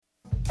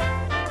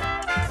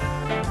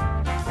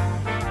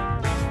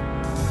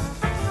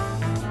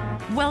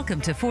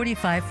Welcome to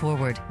 45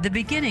 Forward, the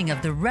beginning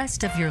of the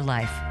rest of your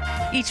life.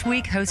 Each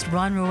week, host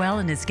Ron Roel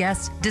and his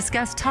guests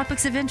discuss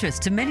topics of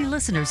interest to many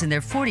listeners in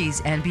their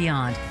 40s and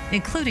beyond,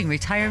 including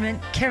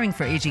retirement, caring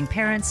for aging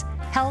parents,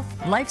 health,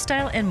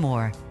 lifestyle, and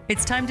more.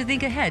 It's time to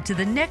think ahead to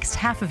the next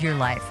half of your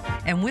life,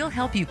 and we'll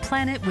help you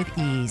plan it with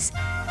ease.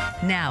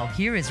 Now,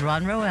 here is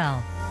Ron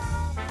Roel.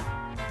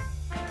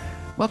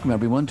 Welcome,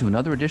 everyone, to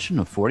another edition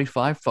of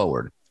 45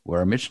 Forward,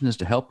 where our mission is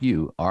to help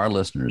you, our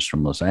listeners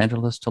from Los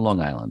Angeles to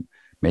Long Island,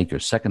 make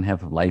your second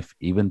half of life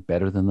even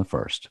better than the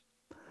first.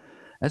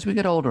 As we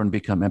get older and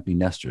become empty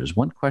nesters,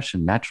 one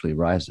question naturally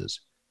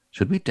arises.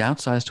 Should we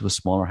downsize to a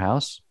smaller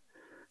house?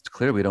 It's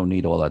clear we don't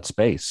need all that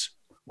space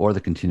or the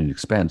continued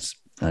expense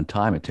and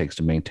time it takes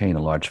to maintain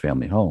a large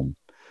family home.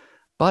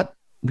 But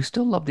we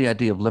still love the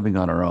idea of living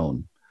on our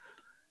own.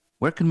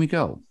 Where can we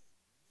go?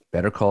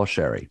 Better call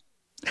Sherry.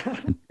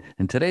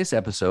 In today's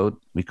episode,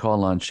 we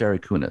call on Sherry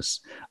Kunis,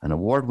 an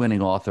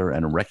award-winning author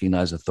and a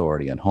recognized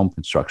authority on home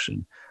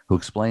construction, who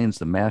explains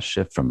the mass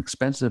shift from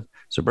expensive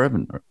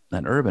suburban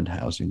and urban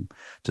housing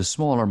to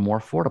smaller,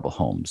 more affordable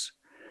homes.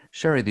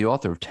 Sherry, the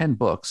author of 10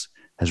 books,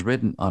 has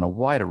written on a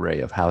wide array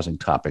of housing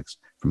topics,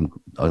 from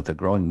the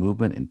growing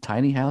movement in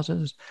tiny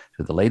houses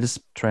to the latest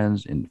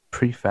trends in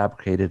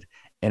prefabricated,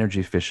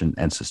 energy-efficient,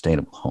 and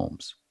sustainable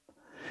homes.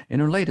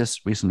 In her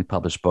latest recently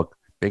published book,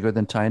 Bigger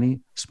Than Tiny,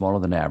 Smaller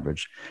Than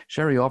Average,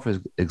 Sherry offers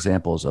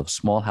examples of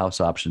small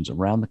house options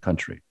around the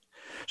country.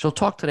 She'll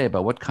talk today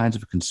about what kinds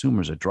of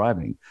consumers are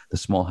driving the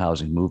small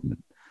housing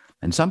movement.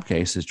 In some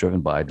cases, driven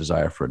by a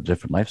desire for a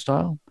different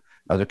lifestyle,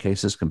 other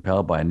cases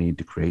compelled by a need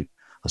to create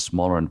a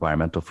smaller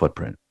environmental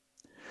footprint.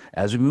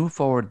 As we move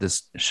forward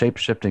this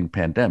shape-shifting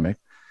pandemic,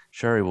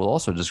 Sherry will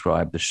also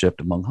describe the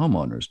shift among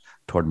homeowners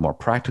toward more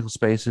practical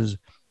spaces,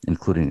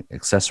 including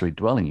accessory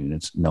dwelling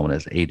units known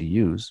as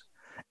ADUs,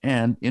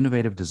 and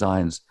innovative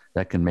designs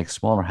that can make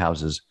smaller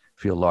houses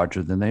feel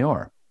larger than they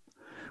are.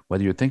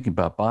 Whether you're thinking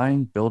about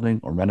buying,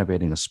 building, or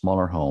renovating a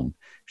smaller home,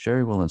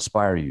 Sherry will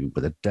inspire you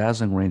with a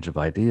dazzling range of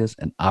ideas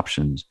and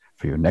options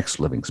for your next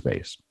living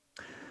space.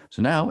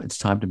 So now it's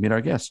time to meet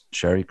our guest,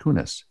 Sherry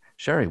Kunis.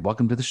 Sherry,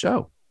 welcome to the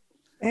show.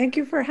 Thank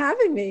you for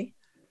having me.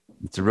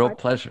 It's a real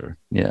pleasure.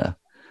 Yeah.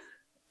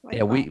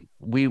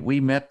 We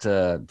met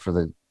for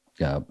the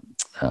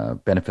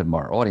benefit of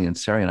our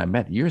audience. Sherry and I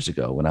met years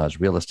ago when I was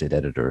real estate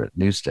editor at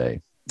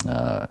Newsday.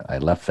 I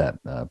left that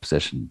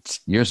position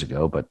years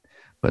ago, but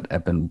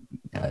I've been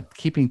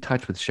keeping in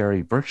touch with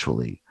Sherry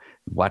virtually,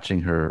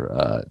 watching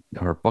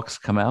her books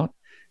come out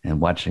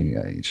and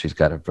watching. She's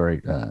got a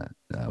very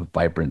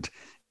vibrant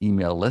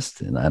email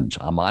list, and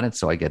I'm on it,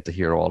 so I get to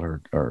hear all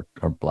her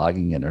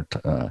blogging and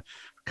her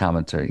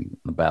commentary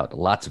about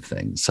lots of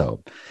things.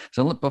 So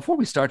before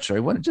we start,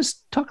 Sherry, want to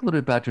just talk a little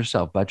bit about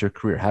yourself, about your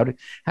career. How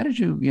did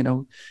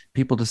you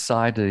people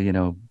decide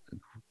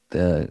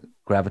to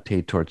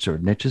gravitate towards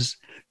certain niches?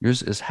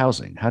 Yours is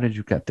housing. How did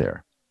you get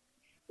there?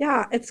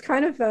 Yeah, it's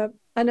kind of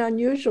an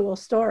unusual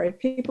story.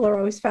 People are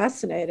always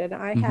fascinated.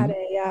 I had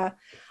a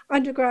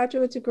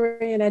undergraduate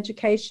degree in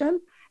education,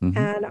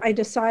 and I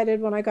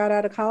decided when I got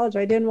out of college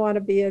I didn't want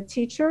to be a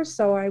teacher,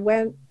 so I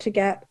went to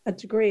get a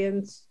degree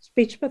in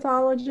speech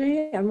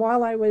pathology. And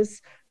while I was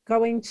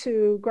going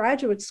to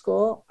graduate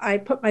school, I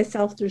put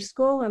myself through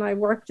school and I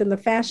worked in the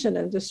fashion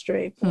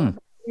industry for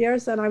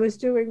years, and I was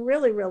doing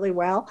really, really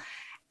well.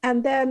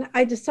 And then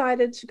I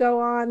decided to go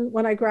on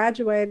when I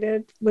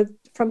graduated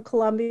from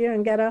Columbia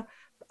and get a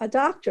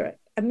doctorate.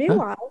 And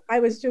meanwhile, I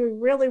was doing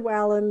really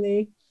well in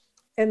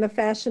the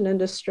fashion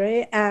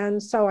industry.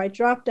 And so I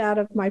dropped out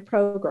of my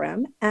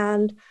program.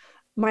 And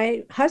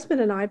my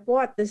husband and I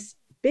bought this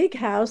big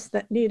house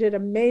that needed a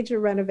major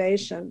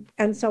renovation.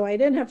 And so I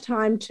didn't have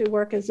time to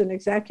work as an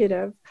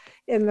executive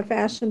in the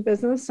fashion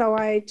business. So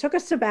I took a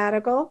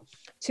sabbatical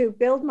to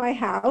build my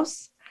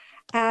house.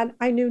 And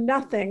I knew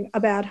nothing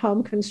about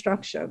home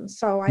construction.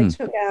 So I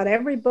took out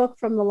every book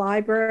from the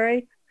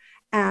library,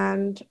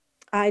 and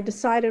I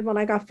decided when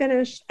I got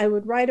finished, I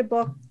would write a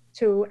book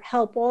to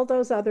help all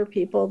those other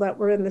people that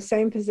were in the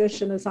same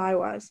position as I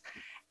was.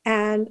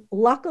 And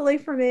luckily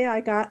for me,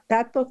 I got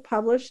that book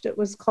published. It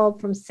was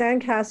called From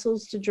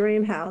Sandcastles to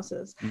Dream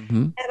Houses.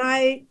 And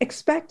I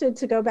expected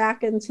to go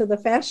back into the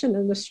fashion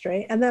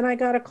industry. And then I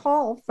got a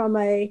call from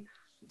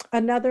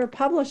another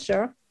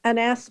publisher and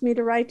asked me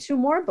to write 2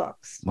 more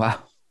books.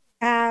 Wow.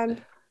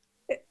 And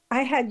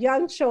I had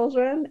young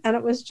children, and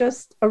it was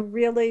just a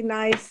really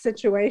nice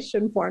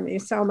situation for me.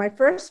 So my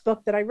first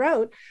book that I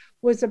wrote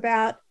was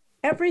about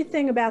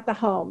everything about the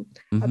home,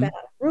 about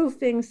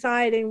roofing,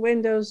 siding,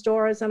 windows,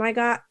 doors, and I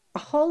got a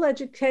whole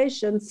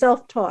education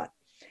self-taught.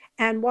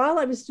 And while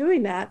I was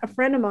doing that, a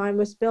friend of mine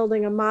was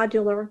building a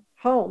modular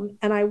home,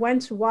 and I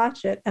went to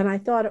watch it, and I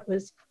thought it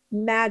was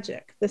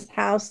magic. This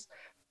house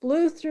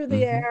blew through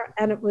the air,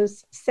 and it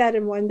was set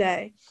in one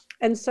day.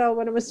 And so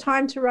when it was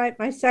time to write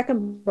my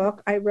second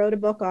book, I wrote a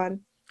book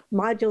on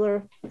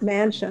modular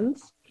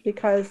mansions,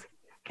 because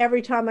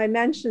every time I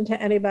mentioned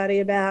to anybody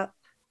about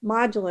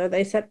modular,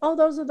 they said, oh,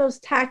 those are those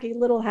tacky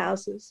little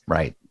houses.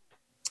 Right.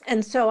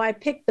 And so I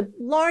picked the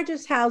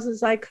largest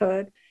houses I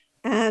could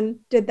and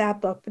did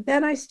that book. But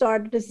then I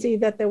started to see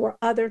that there were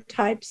other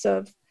types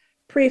of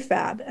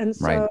prefab. And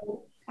so Right.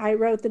 I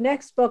wrote the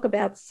next book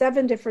about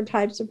 7 different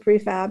types of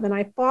prefab. And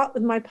I fought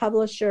with my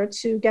publisher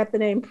to get the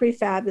name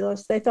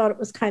Prefabulous. They thought it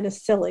was kind of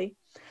silly.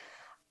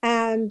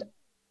 And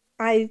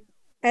I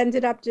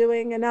ended up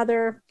doing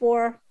another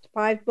 4 to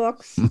 5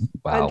 books under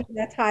Wow.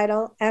 that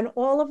title. And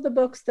all of the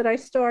books that I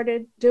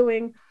started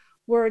doing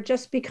were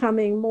just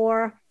becoming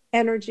more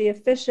energy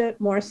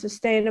efficient, more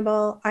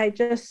sustainable. I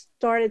just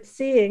started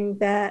seeing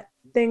that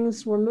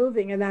things were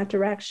moving in that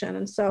direction.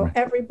 And so Right.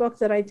 every book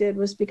that I did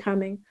was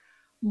becoming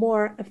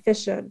more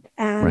efficient.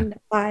 Right. And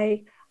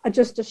I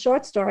just a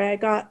short story, I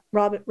got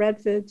Robert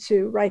Redford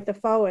to write the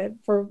foreword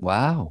for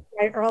Wow.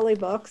 my early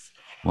books.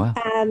 Wow.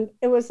 And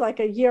it was like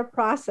a year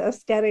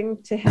process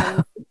getting to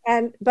him.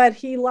 But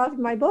he loved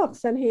my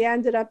books, and he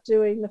ended up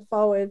doing the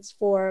forwards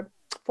for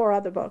 4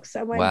 other books.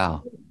 And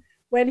Wow.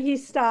 when he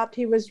stopped,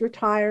 he was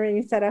retiring.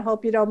 He said, "I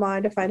hope you don't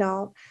mind if I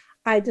don't."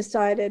 I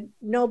decided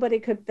nobody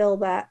could fill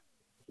that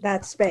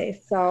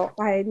space. So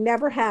I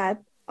never had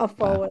a Wow.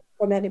 forward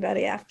from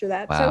anybody after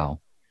that. So Wow.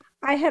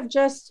 I have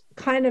just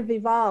kind of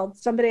evolved.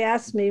 Somebody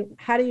asked me,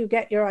 "How do you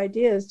get your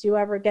ideas? Do you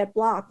ever get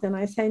blocked?" And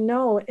I say,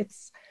 no,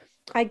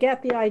 I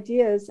get the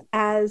ideas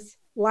as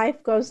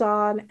life goes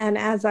on and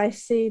as I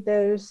see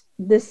there's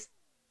this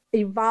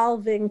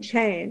evolving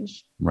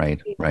change. Right.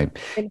 Right.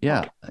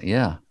 Yeah.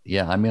 Yeah.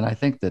 Yeah. I mean, I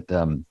think that,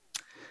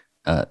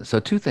 so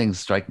 2 things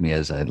strike me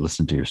as I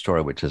listen to your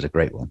story, which is a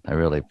great one. I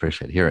really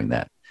appreciate hearing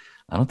that.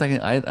 I don't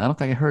think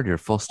I heard your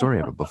full story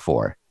of it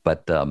before.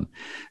 But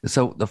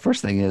so the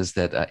first thing is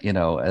that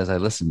as I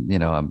listen,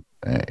 I'm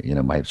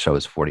my show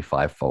is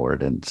 45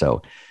 forward, and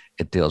so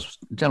it deals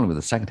generally with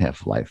the second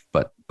half of life.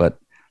 But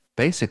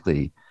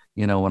basically,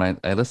 when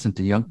I listen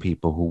to young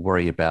people who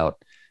worry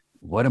about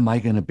what am I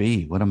going to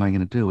be? What am I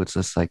going to do? It's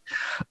just like,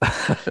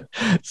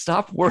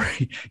 stop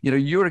worrying.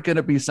 You're going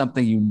to be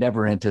something you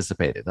never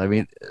anticipated. I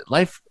mean,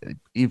 life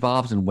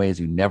evolves in ways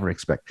you never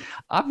expect.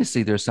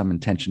 Obviously, there's some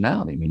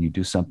intentionality. I mean, you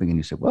do something and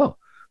you say, "Whoa,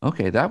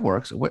 okay, that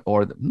works,"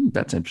 or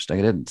 "That's interesting.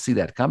 I didn't see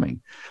that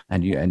coming,"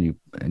 and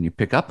you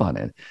pick up on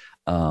it.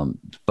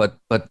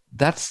 But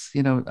that's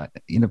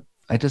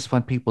I just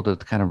want people to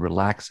kind of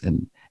relax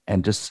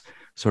and just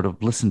sort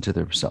of listen to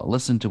themselves,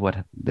 listen to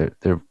what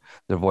their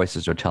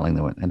voices are telling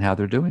them and how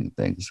they're doing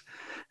things.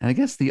 And I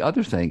guess the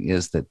other thing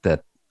is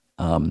that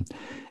um,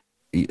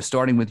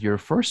 starting with your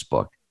first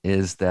book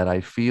is that I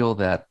feel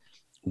that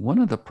one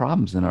of the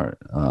problems in our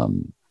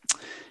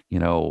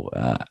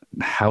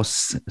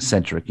house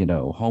centric,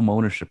 home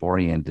ownership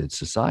oriented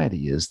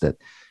society is that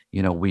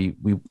we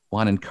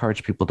want to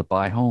encourage people to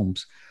buy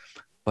homes.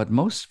 But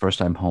most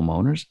first-time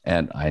homeowners,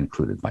 and I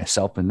included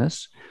myself in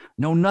this,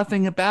 know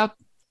nothing about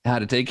how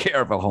to take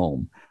care of a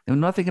home. They know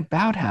nothing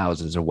about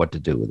houses or what to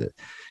do with it.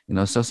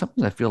 So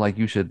sometimes I feel like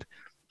you should,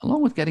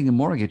 along with getting a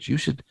mortgage, you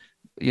should,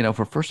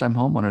 for first-time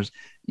homeowners,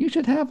 you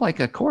should have like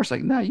a course.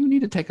 Like, no, you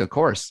need to take a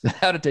course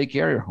how to take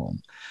care of your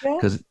home,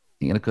 because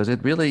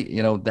it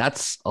really,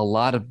 that's a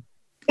lot of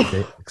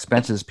the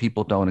expenses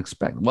people don't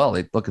expect. Well,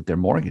 they look at their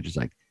mortgage. It's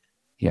like,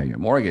 yeah, your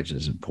mortgage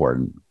is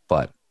important,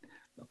 but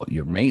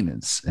your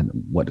maintenance and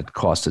what it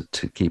costs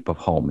to keep a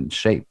home in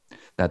shape,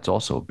 that's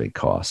also a big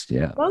cost.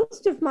 Yeah.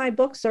 Most of my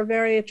books are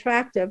very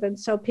attractive, and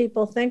so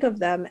people think of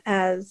them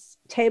as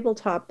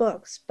tabletop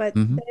books, but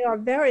they are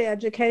very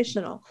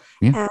educational.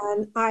 Yeah.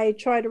 And I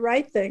try to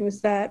write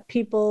things that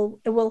it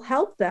will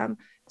help them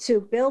to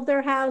build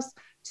their house,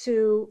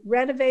 to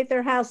renovate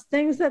their house,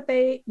 things that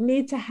they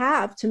need to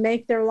have to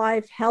make their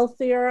life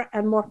healthier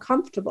and more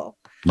comfortable.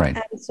 Right.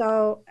 And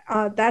so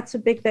that's a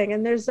big thing.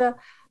 And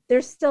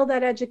there's still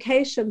that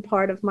education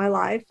part of my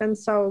life, and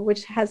so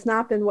which has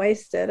not been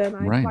wasted. And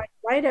I try to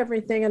write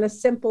everything in a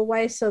simple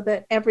way so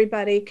that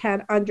everybody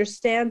can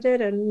understand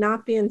it and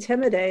not be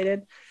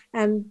intimidated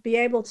and be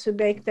able to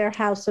make their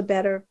house a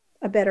better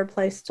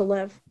place to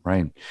live.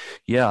 Right.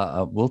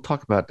 Yeah. We'll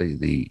talk about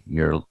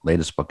your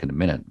latest book in a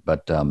minute,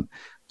 but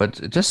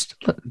just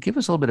give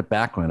us a little bit of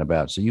background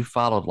about. So you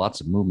followed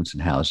lots of movements in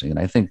housing, and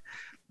I think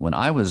when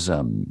I was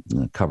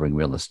covering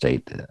real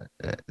estate,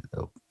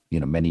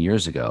 many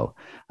years ago,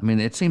 I mean,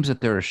 it seems that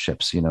there are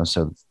shifts,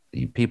 so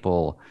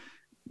people,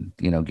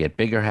 get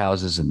bigger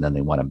houses, and then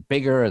they want them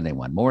bigger, and they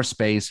want more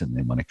space, and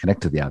they want to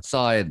connect to the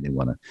outside, and they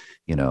want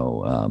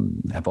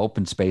to, have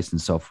open space and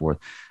so forth.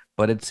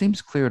 But it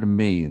seems clear to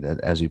me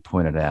that, as you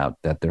pointed out,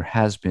 that there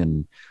has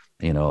been,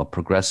 a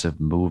progressive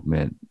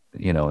movement,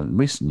 in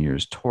recent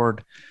years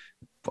toward,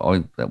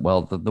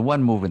 well, the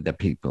one movement that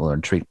people are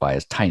intrigued by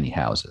is tiny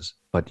houses.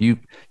 But you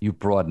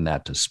broaden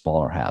that to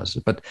smaller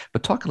houses. But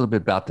talk a little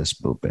bit about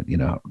this movement.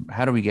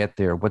 How do we get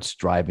there? What's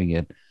driving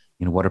it?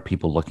 What are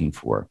people looking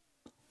for?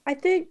 I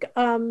think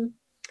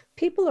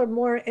people are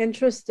more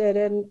interested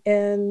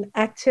in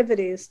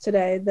activities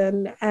today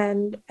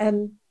and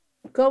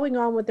going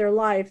on with their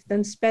life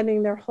than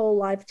spending their whole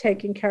life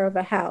taking care of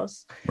a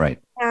house. Right.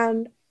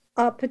 And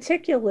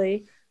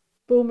particularly,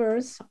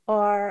 boomers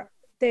are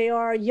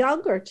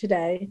younger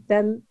today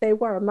than they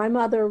were. My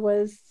mother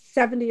was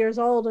 70 years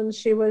old, and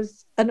she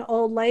was an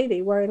old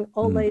lady wearing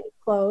old lady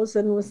clothes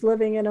and was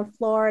living in a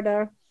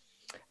Florida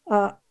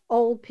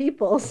old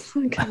people's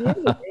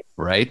community.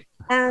 Right.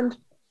 And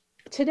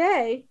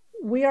today,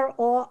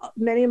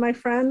 many of my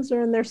friends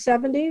are in their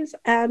 70s,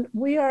 and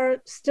we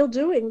are still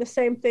doing the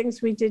same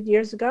things we did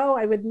years ago.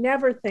 I would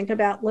never think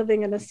about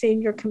living in a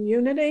senior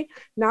community.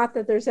 Not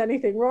that there's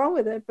anything wrong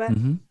with it, but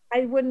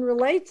I wouldn't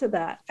relate to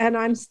that. And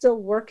I'm still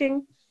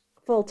working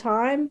full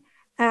time.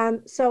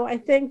 And so I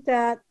think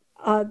that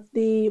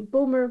the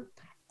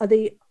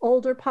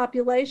older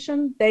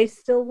population, they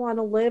still want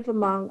to live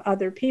among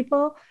other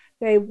people.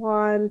 They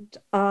want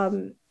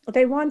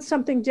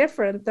something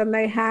different than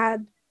they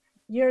had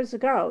years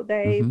ago.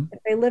 They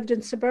lived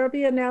in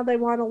suburbia, now they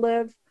want to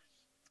live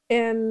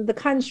in the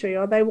country,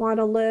 or they want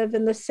to live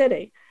in the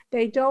city.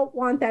 They don't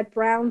want that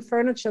brown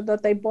furniture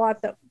that they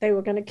bought that they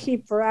were going to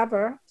keep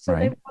forever. So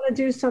they want to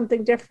do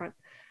something different.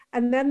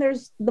 And then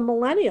there's the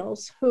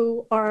millennials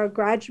who are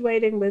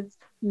graduating with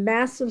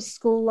massive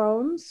school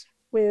loans,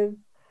 with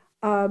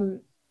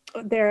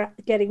they're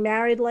getting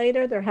married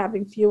later, they're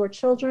having fewer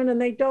children,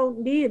 and they don't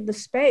need the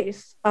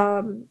space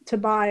to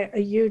buy a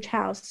huge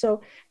house.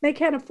 So they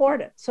can't afford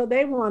it. So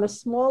they want a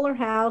smaller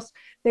house.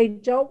 They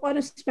don't want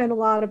to spend a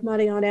lot of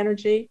money on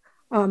energy.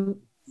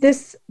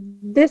 This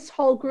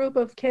whole group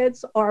of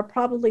kids are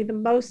probably the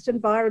most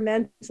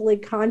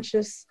environmentally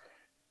conscious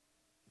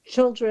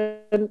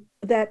children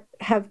that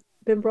have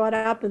been brought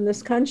up in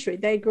this country.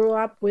 They grew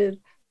up with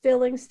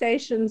filling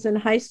stations in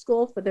high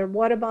school for their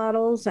water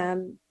bottles,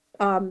 and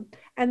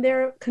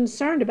they're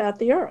concerned about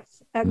the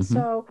earth. And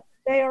so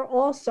they are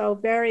also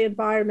very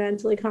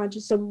environmentally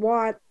conscious and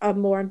want a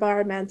more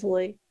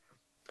environmentally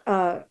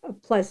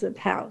pleasant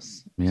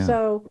house. Yeah.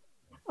 So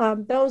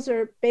those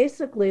are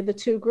basically the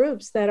two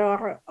groups that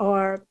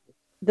are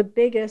the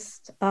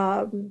biggest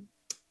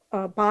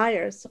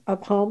buyers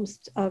of homes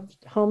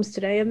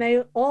today, and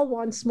they all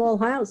want small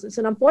houses.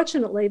 And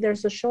unfortunately,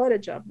 there's a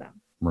shortage of them.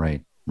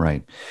 Right.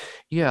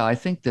 Yeah, I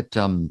think that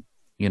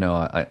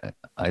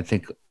I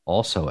think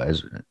also,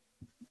 as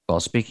well,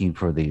 speaking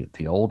for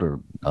the older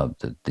of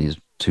these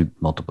two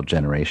multiple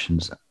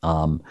generations,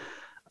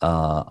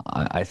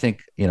 I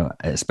think,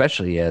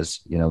 especially as,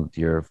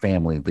 your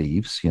family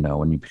leaves,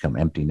 when you become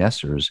empty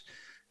nesters,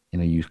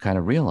 you kind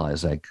of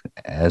realize, like,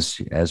 as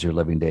you're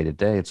living day to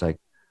day, it's like,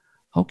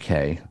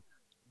 okay,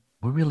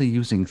 we're really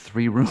using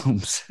 3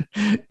 rooms,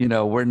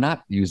 we're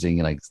not using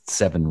like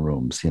 7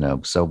 rooms,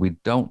 so we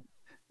don't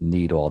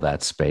need all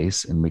that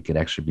space, and we could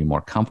actually be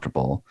more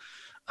comfortable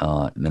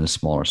in a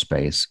smaller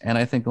space. And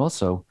I think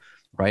also,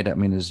 right, I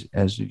mean,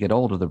 as you get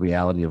older, the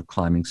reality of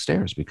climbing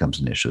stairs becomes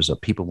an issue. So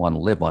people want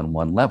to live on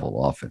one level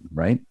often,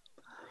 right?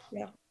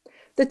 Yeah.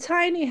 The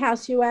tiny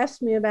house you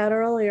asked me about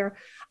earlier,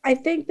 I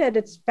think that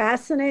it's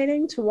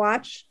fascinating to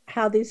watch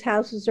how these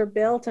houses are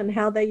built and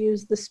how they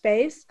use the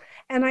space.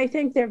 And I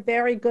think they're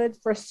very good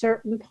for a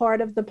certain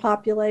part of the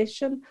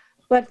population.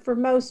 But for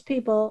most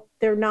people,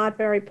 they're not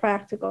very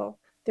practical.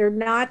 They're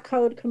not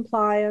code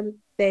compliant.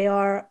 They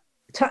are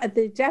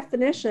the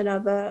definition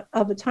of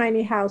a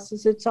tiny house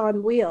is it's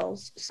on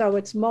wheels, so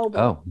it's mobile.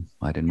 Oh,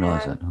 I didn't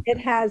realize that. Okay. It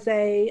has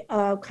a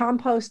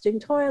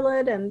composting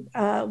toilet and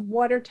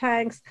water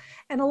tanks,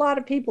 and a lot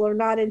of people are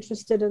not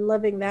interested in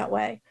living that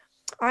way.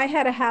 I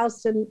had a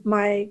house in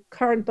my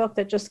current book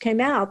that just came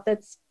out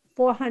that's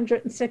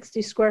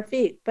 460 square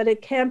feet, but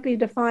it can't be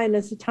defined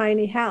as a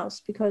tiny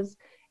house because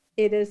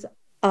it is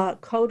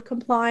code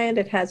compliant.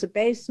 It has a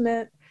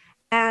basement,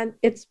 and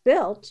it's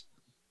built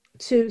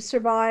to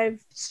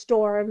survive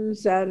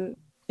storms and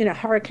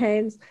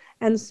hurricanes.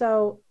 And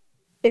so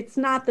it's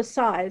not the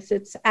size.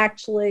 It's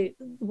actually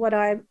what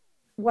I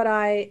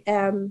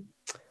am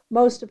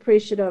most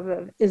appreciative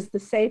of is the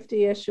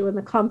safety issue and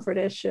the comfort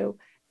issue.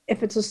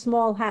 If it's a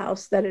small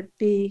house, that it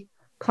be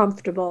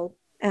comfortable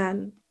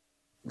and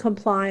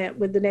compliant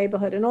with the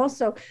neighborhood. And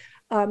also,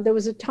 there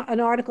was an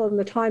article in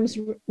the Times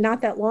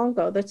not that long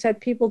ago that said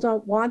people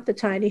don't want the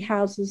tiny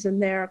houses in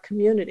their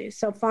communities.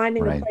 So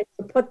finding a place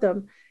to put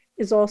them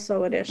is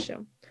also an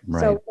issue.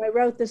 Right. So when I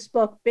wrote this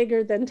book,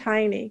 Bigger Than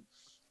Tiny,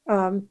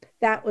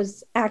 that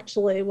was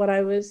actually what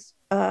I was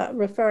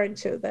referring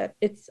to, that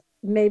it's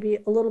maybe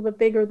a little bit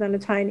bigger than a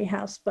tiny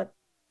house, but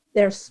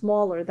they're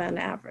smaller than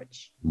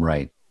average.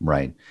 Right.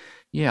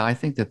 Yeah, I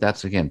think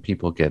that's, again,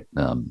 people get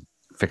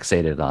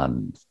fixated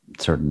on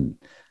certain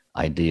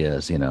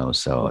ideas,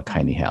 so a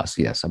tiny house.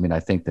 Yes. I mean, I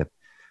think that,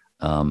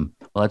 well,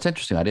 it's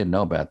interesting. I didn't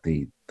know about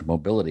the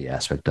mobility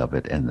aspect of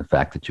it, and the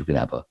fact that you can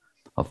have a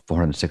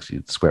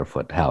 460 square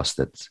foot house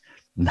that's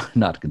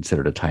not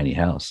considered a tiny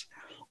house.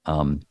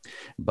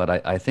 But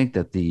I think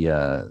that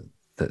the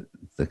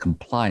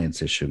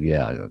compliance issue,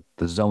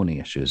 the zoning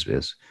issue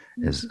is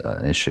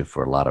an issue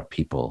for a lot of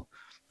people,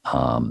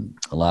 a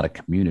lot of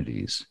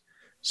communities.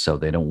 So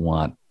they don't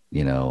want,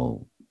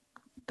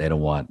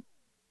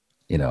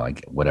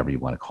 whatever you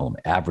want to call them,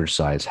 average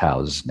size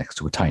houses next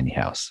to a tiny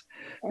house.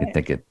 Right. I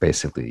think it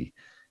basically,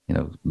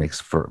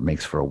 makes for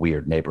a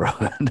weird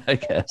neighborhood, I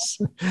guess.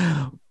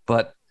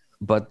 But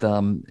But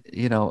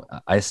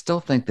I still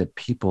think that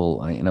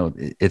people,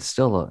 it's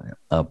still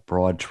a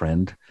broad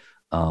trend.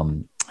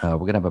 We're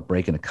going to have a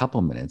break in a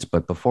couple minutes,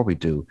 but before we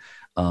do,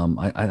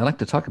 I'd like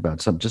to talk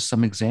about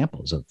some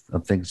examples of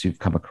things you've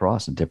come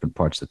across in different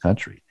parts of the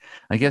country.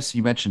 I guess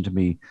you mentioned to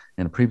me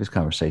in a previous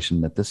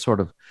conversation that this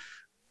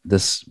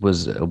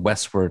was a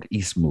westward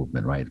east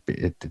movement, right?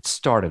 It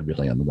started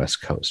really on the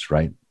West Coast,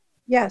 right?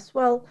 Yes.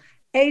 Well,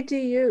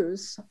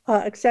 ADUs,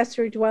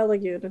 accessory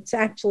dwelling units,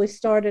 actually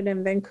started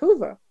in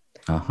Vancouver.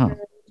 Uh-huh.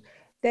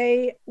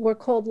 They were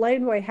called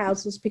laneway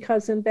houses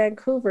because in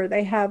Vancouver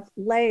they have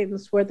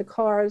lanes where the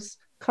cars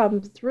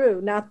come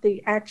through, not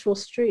the actual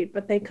street,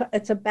 but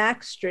it's a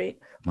back street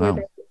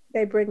where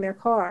they bring their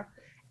car.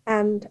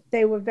 And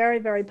they were very,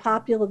 very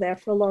popular there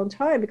for a long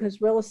time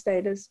because real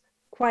estate is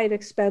quite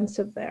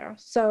expensive there.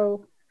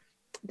 So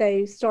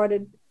they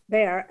started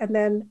there, and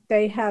then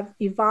they have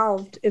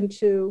evolved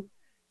into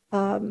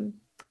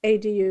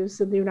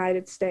ADUs in the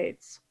United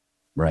States.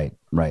 Right.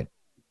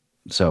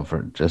 So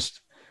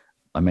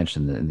I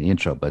mentioned in the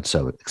intro, but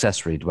so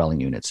accessory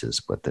dwelling units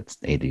is what that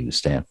ADU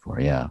stand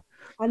for. Yeah.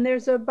 And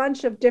there's a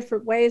bunch of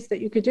different ways that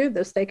you could do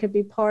this. They could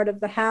be part of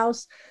the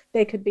house.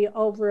 They could be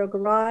over a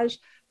garage.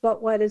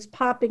 But what is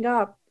popping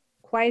up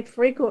quite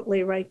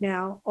frequently right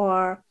now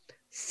are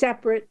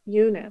separate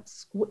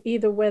units,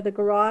 either where the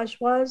garage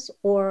was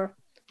or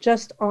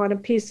just on a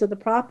piece of the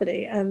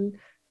property. And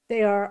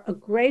they are a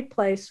great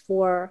place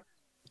for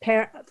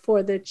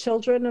the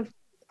children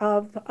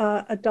of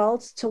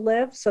adults to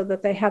live so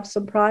that they have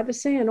some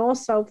privacy, and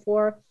also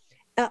for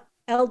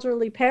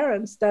elderly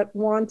parents that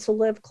want to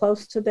live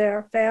close to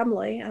their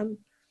family. And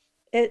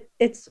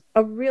it's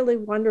a really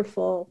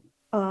wonderful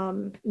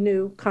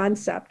new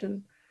concept.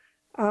 And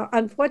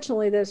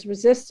unfortunately, there's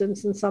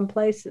resistance in some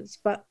places,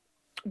 but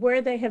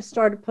where they have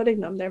started putting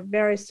them, they're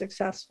very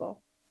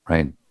successful.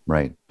 Right.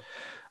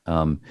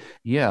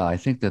 Yeah, I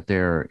think that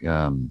they're,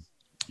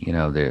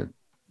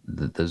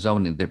 the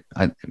zoning,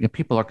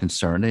 people are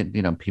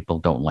concerned. People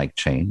don't like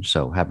change.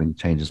 So having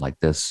changes like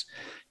this,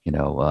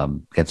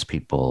 gets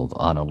people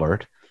on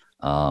alert.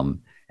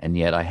 And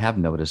yet I have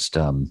noticed,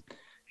 and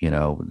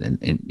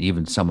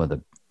even some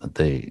of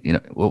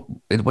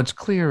what's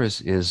clear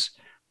is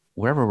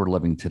wherever we're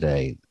living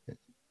today,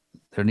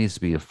 there needs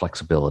to be a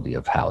flexibility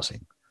of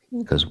housing,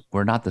 because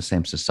we're not the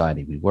same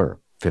society we were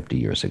 50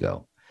 years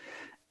ago.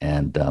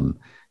 And,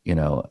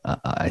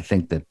 I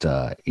think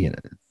that,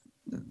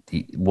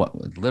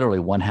 literally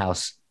one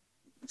house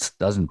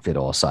doesn't fit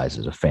all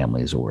sizes of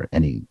families or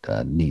any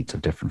needs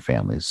of different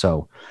families.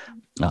 So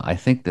I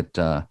think that,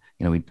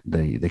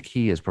 the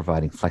key is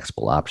providing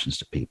flexible options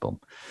to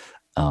people.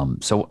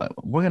 So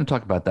we're going to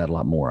talk about that a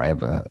lot more. I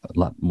have a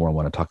lot more I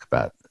want to talk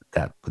about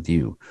that with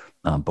you.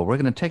 But we're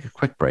going to take a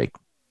quick break.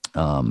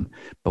 But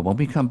when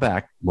we come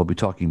back, we'll be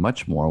talking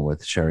much more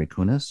with Sherry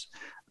Kunis.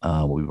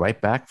 We'll be right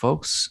back,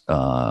 folks.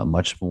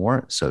 Much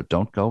more. So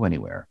don't go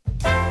anywhere.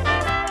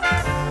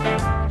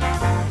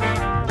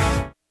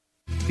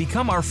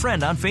 Become our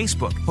friend on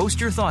Facebook. Post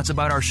your thoughts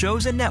about our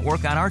shows and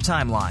network on our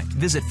timeline.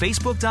 Visit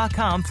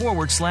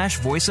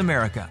Facebook.com/Voice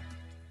America.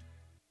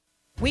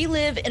 We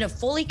live in a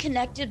fully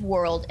connected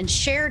world and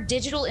share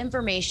digital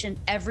information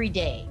every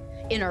day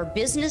in our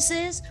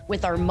businesses,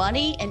 with our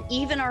money, and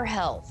even our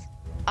health.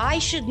 I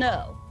should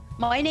know.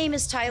 My name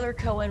is Tyler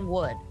Cohen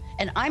Wood,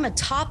 and I'm a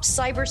top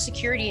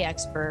cybersecurity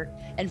expert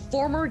and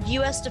former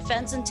U.S.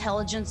 Defense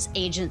Intelligence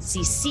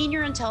Agency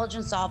Senior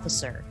Intelligence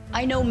Officer.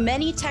 I know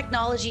many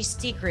technology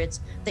secrets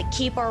that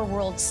keep our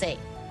world safe,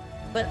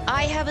 but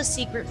I have a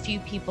secret few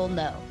people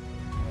know.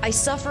 I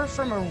suffer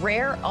from a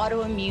rare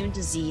autoimmune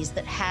disease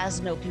that has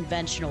no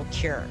conventional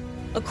cure.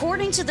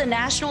 According to the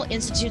National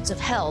Institutes of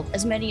Health,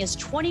 as many as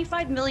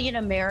 25 million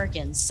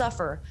Americans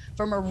suffer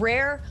from a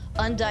rare,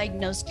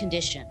 undiagnosed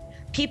condition.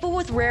 People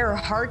with rare or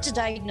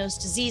hard-to-diagnose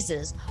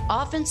diseases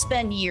often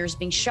spend years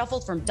being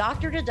shuffled from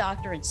doctor to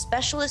doctor and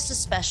specialist to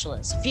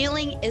specialist,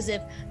 feeling as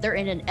if they're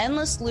in an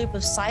endless loop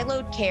of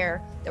siloed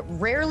care that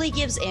rarely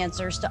gives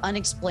answers to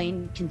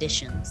unexplained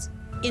conditions.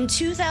 In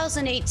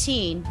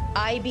 2018,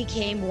 I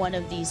became one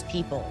of these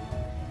people.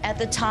 At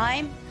the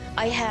time,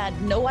 I had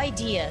no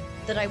idea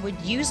that I would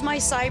use my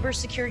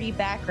cybersecurity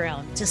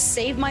background to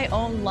save my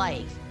own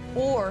life,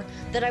 or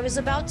that I was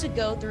about to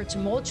go through a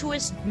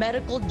tumultuous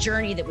medical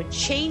journey that would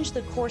change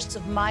the course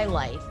of my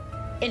life,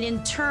 and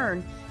in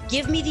turn,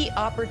 give me the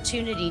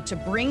opportunity to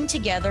bring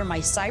together my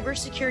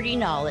cybersecurity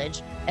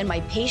knowledge and my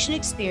patient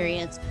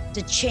experience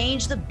to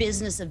change the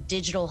business of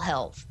digital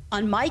health.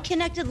 On My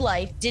Connected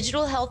Life,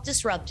 Digital Health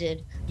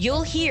Disrupted,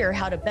 you'll hear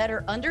how to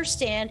better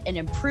understand and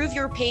improve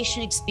your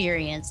patient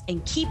experience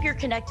and keep your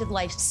connected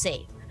life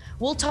safe.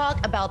 We'll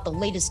talk about the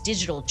latest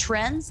digital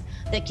trends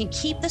that can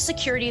keep the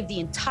security of the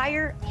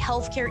entire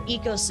healthcare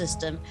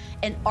ecosystem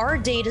and our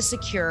data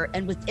secure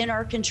and within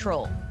our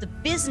control. The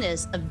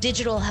business of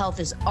digital health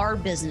is our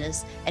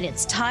business, and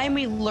it's time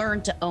we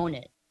learn to own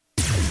it.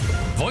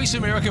 Voice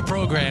America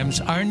programs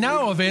are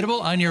now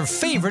available on your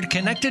favorite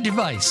connected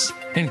device,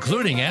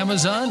 including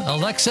Amazon,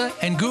 Alexa,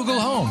 and Google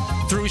Home.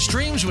 Through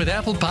streams with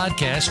Apple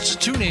Podcasts,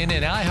 TuneIn,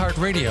 and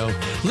iHeartRadio,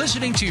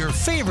 listening to your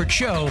favorite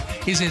show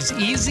is as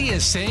easy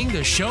as saying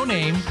the show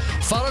name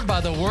followed by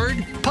the word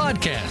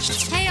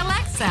podcast. Hey,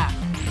 Alexa,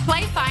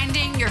 play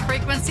Finding Your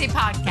Frequency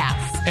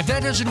podcast. If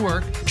that doesn't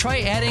work,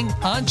 try adding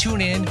on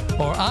TuneIn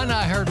or on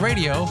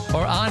iHeartRadio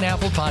or on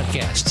Apple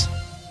Podcasts.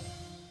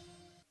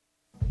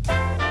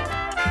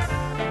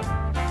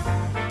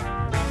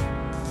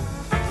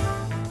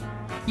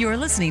 You're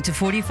listening to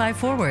 45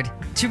 Forward.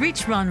 To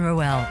reach Ron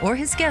Roel or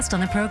his guest on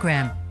the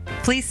program,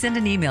 please send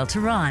an email to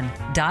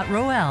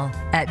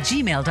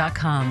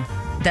ron.roel@gmail.com.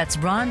 That's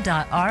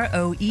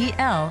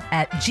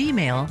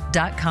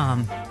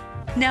ron.roel@gmail.com.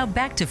 Now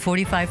back to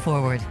 45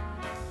 Forward.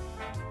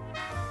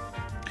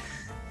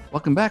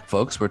 Welcome back,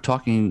 folks. We're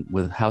talking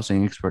with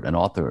housing expert and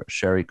author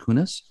Sherry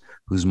Kunis,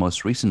 whose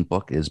most recent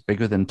book is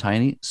Bigger Than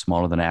Tiny,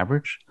 Smaller Than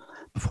Average.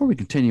 Before we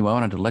continue, I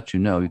wanted to let you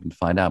know you can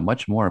find out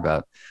much more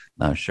about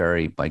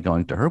Sherry by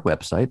going to her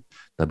website,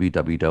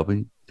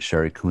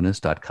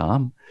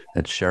 www.sherrykunis.com.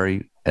 That's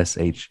Sherry,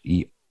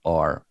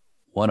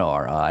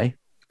 SHER1RI,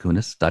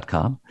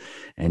 Kunis.com.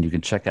 And you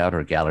can check out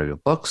her gallery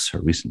of books, her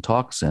recent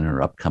talks, and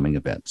her upcoming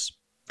events.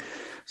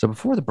 So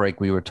before the break,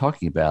 we were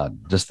talking about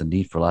just the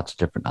need for lots of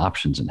different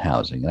options in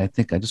housing. And I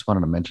think I just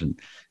wanted to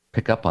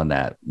pick up on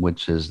that,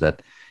 which is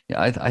that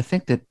I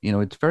think that,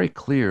 it's very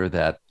clear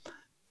that,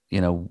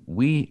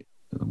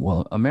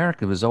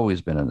 America has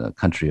always been a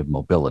country of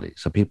mobility.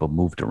 So people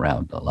moved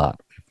around a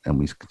lot, and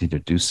we continue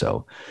to do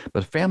so.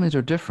 But families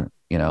are different,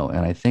 and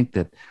I think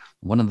that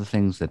one of the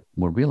things that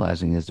we're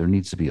realizing is there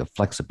needs to be a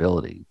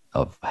flexibility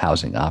of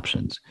housing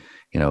options.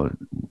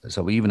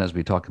 So even as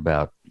we talk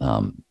about,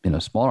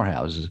 smaller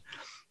houses,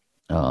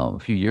 a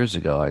few years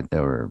ago,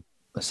 there were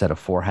a set of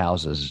 4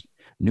 houses,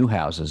 new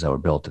houses that were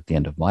built at the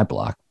end of my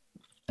block.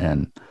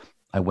 And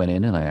I went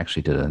in and I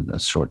actually did a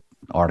short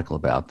article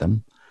about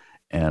them.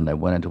 And I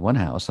went into one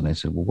house and I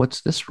said, well,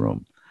 what's this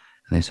room?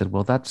 And they said,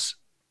 well, that's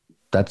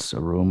a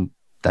room,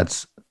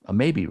 that's a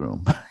maybe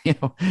room,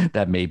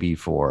 that may be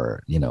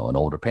for, an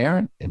older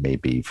parent. It may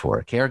be for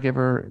a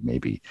caregiver. It may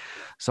be.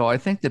 So I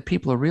think that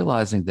people are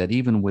realizing that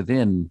even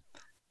within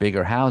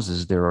bigger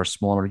houses, there are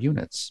smaller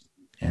units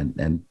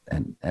and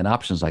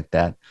options like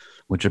that,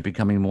 which are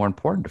becoming more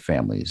important to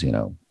families,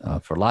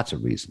 for lots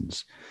of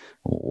reasons.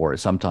 Or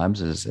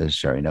sometimes, as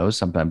Sherry knows,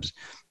 sometimes,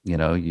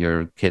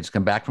 your kids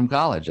come back from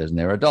college and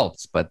they're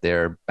adults, but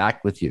they're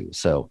back with you.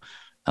 So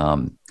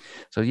the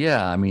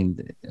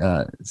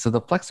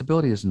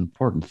flexibility is an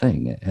important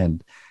thing,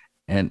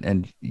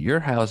 and your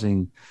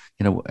housing,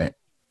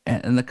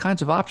 and the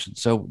kinds of options.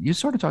 So you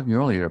started talking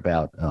earlier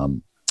about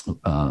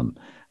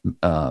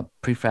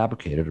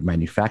prefabricated or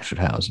manufactured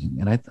housing,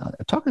 and I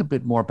talk a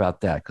bit more about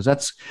that, because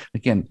that's,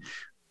 again,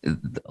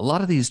 a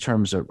lot of these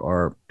terms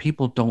are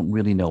people don't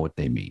really know what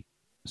they mean.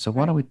 So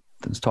why don't we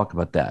let's talk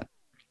about that?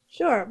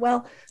 Sure.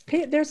 Well,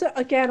 there's,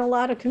 a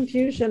lot of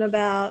confusion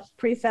about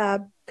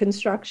prefab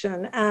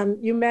construction.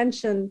 And you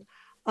mentioned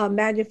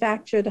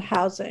manufactured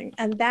housing.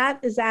 And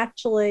that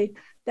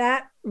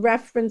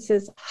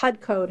references HUD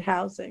code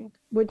housing,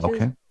 which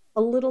is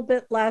a little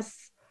bit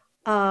less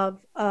of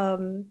a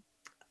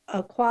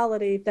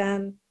quality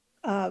than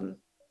a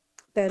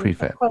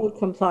code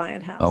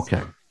compliant house.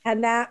 Okay.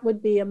 And that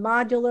would be a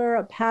modular,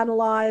 a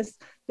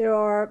panelized. There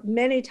are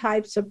many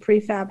types of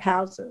prefab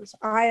houses.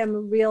 I am a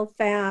real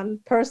fan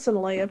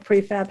personally of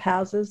prefab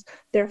houses.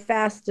 They're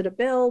faster to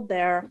build.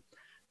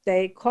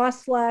 They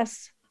cost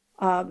less.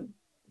 They're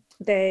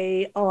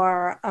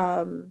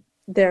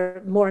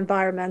more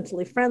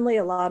environmentally friendly.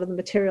 A lot of the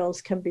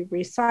materials can be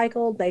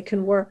recycled. They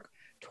can work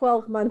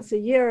 12 months a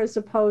year as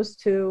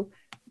opposed to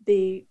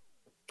the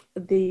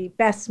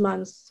best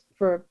months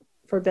for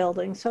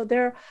building. So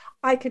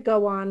I could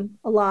go on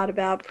a lot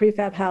about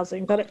prefab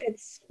housing, but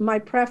it's my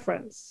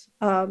preference.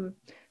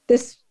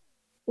 This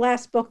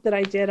last book that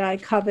I did, I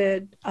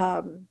covered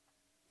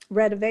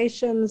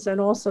renovations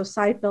and also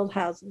site-built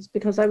houses,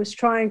 because I was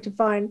trying to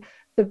find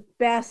the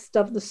best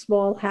of the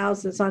small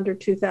houses under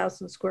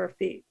 2,000 square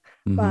feet.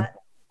 Mm-hmm. But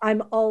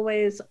I'm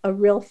always a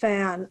real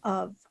fan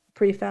of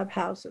prefab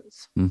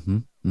houses. Mm-hmm.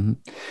 Mm-hmm.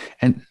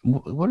 And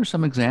what are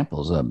some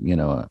examples?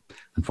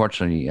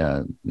 Unfortunately,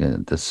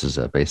 this is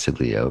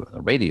basically a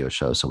radio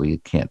show, so we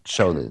can't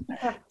show the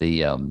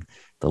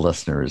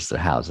listeners the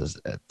houses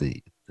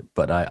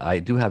But I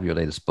do have your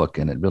latest book,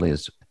 and it really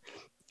is.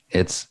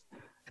 It's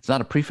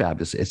not a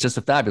prefab. It's just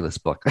a fabulous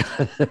book.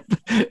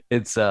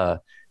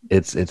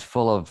 It's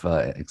full of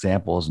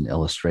examples and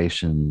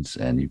illustrations,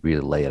 and you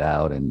really lay it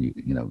out, and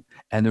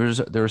and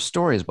there are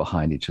stories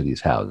behind each of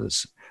these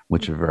houses,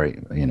 which are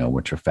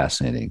which are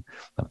fascinating,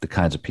 of the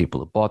kinds of people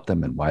who bought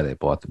them and why they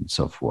bought them and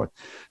so forth.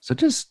 So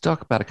just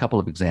talk about a couple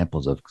of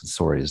examples of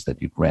stories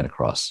that you ran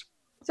across.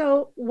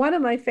 So one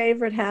of my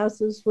favorite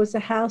houses was a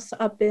house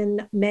up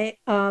in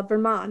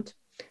Vermont.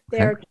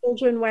 Their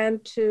children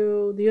went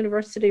to the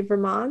University of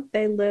Vermont.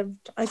 They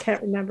lived, I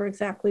can't remember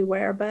exactly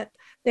where, but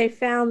they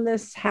found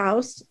this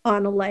house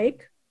on a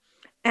lake.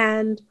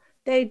 And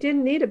they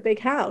didn't need a big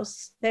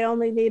house. They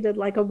only needed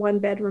like a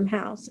 1-bedroom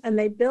house. And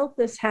they built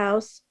this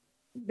house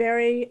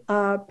very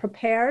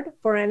prepared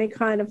for any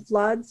kind of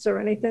floods or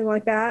anything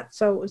like that.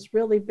 So it was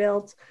really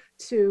built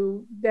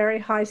to very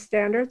high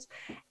standards.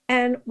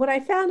 And what I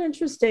found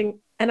interesting,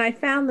 and I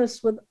found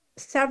this with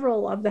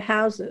several of the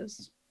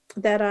houses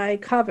that I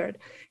covered,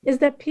 is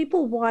that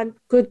people want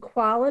good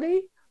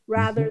quality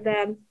rather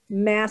than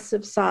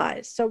massive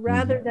size. So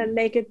rather than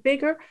make it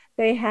bigger,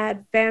 they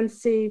had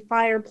fancy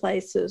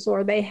fireplaces,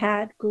 or they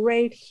had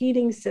great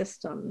heating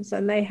systems,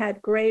 and they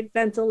had great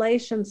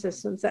ventilation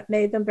systems that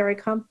made them very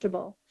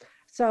comfortable.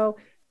 So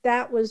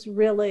that was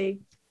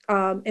really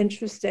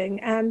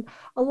interesting. And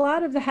a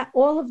lot of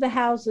all of the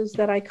houses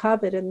that I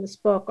covered in this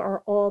book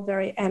are all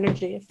very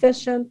energy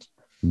efficient.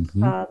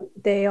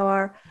 They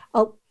are,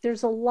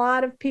 there's a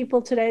lot of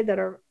people today that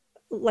are,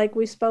 like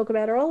we spoke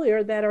about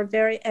earlier, that are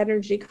very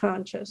energy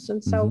conscious.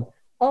 And so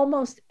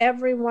almost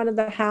every one of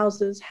the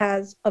houses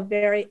has a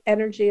very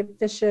energy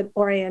efficient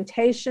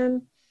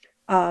orientation,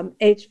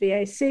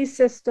 HVAC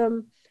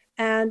system,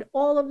 and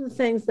all of the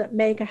things that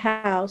make a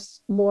house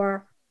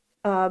more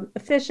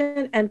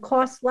efficient and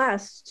cost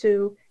less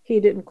to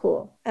heat and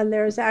cool. And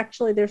there's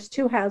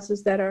 2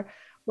 houses that are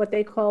what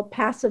they call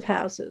passive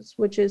houses,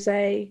 which is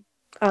a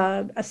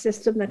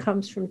system that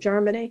comes from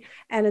Germany,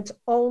 and it's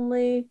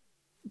only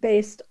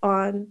based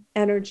on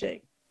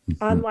energy,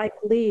 unlike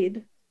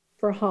LEED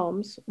for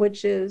homes,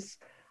 which is,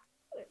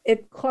 it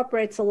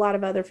incorporates a lot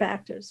of other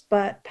factors,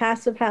 but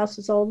passive house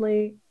is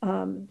only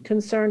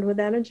concerned with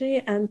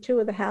energy, and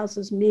 2 of the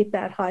houses meet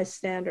that high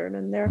standard,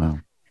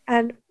 and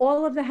and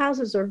all of the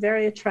houses are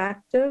very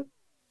attractive,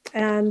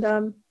 and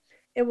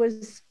it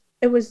was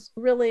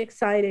really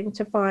exciting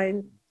to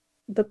find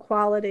the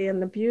quality and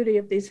the beauty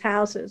of these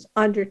houses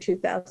under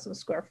 2,000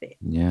 square feet.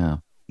 Yeah.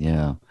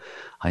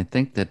 I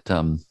think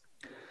that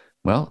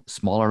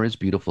smaller is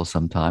beautiful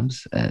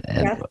sometimes,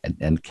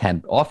 and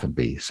can often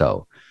be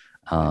so.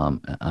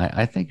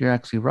 I think you're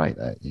actually right.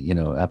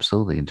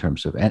 Absolutely, in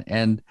terms of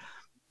and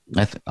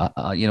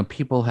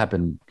people have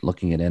been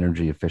looking at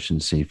energy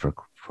efficiency for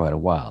quite a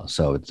while.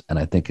 So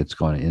I think it's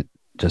going to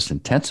just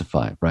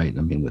intensify, right?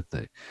 I mean, with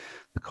the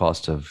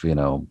cost of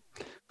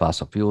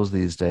fossil fuels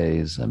these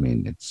days. I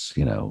mean, it's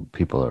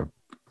people are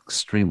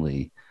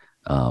extremely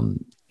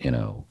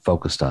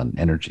focused on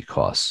energy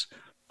costs.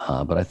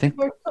 But I think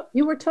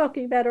you were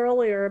talking about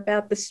earlier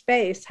about the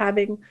space,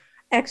 having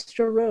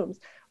extra rooms.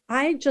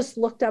 I just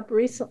looked up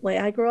recently.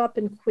 I grew up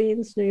in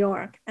Queens, New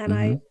York,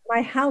 and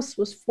my house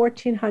was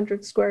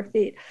 1,400 square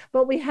feet,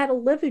 but we had a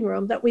living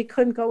room that we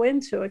couldn't go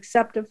into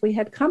except if we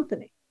had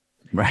company.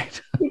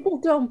 Right. People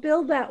don't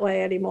build that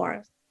way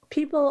anymore.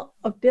 People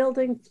are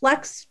building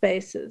flex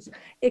spaces.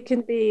 It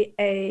can be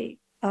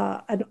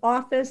an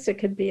office, it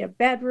can be a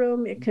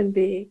bedroom, it can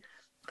be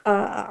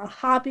a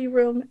hobby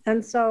room,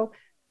 and so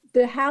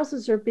the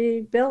houses are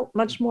being built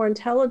much more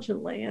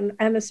intelligently,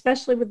 and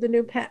especially with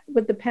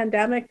the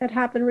pandemic that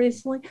happened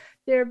recently,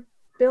 they're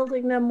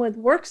building them with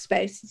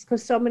workspaces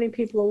because so many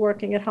people are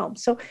working at home.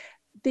 So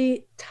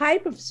the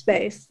type of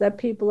space that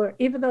people are,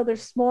 even though they're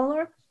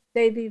smaller,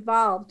 they've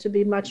evolved to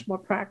be much more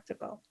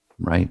practical.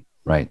 Right.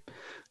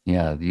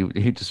 Yeah, you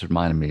just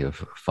reminded me of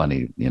a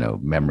funny,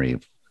 memory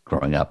of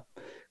growing up.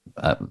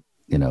 I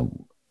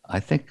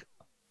think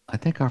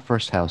our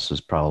first house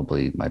was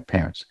probably my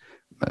parents.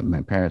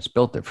 My parents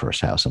built their first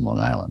house in Long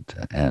Island,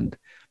 and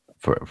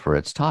for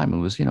its time, it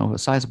was a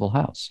sizable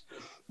house.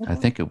 I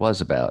think it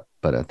was about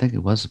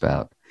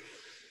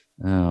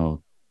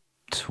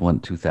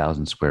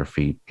 2,000 square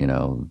feet,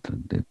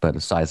 but a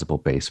sizable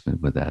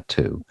basement with that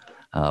too.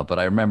 But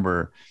I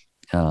remember,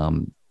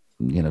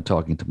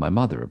 talking to my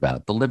mother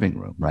about the living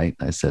room. Right,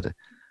 I said,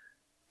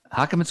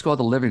 "How come it's called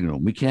the living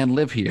room? We can't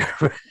live here."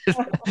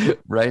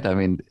 Right? I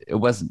mean, it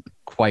wasn't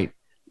quite.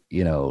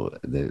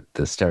 The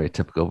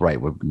stereotypical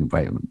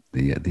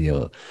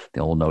the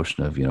old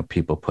notion of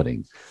people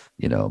putting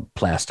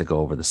plastic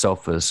over the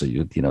sofas so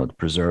to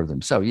preserve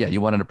them. So yeah,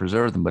 you wanted to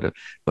preserve them,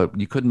 but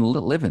you couldn't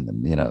live in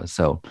them.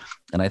 So,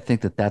 and I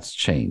think that's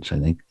changed.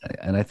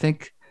 I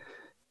think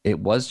it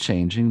was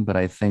changing, but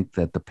I think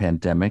that the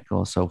pandemic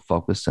also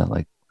focused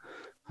on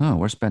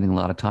we're spending a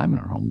lot of time in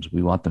our homes.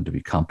 We want them to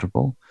be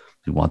comfortable.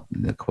 We want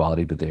the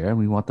quality to be there, and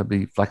we want them to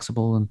be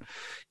flexible and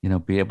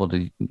be able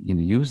to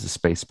use the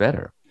space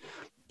better.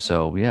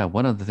 So yeah,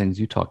 one of the things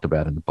you talked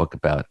about in the book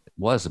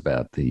was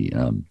about the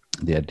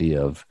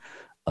idea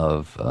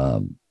of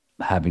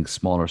having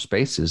smaller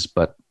spaces,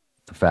 but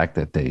the fact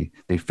that they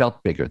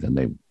felt bigger than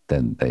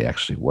they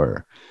actually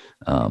were.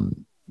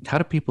 How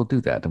do people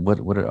do that? And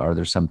what are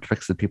there some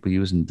tricks that people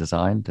use in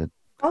design to?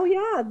 Oh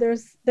yeah,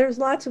 there's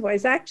lots of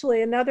ways.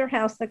 Actually, another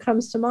house that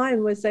comes to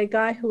mind was a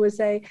guy who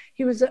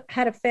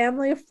had a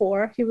family of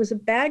 4. He was a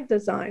bag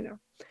designer.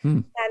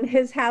 And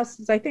his house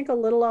is, I think, a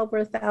little over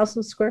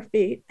 1,000 square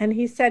feet. And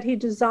he said he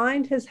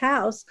designed his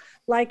house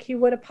like he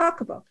would a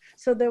pocketbook.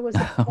 So there was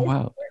a place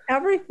for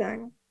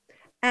everything.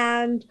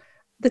 And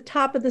the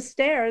top of the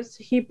stairs,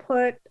 he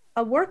put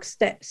a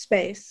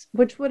space,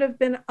 which would have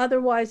been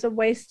otherwise a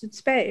wasted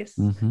space,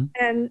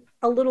 and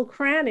a little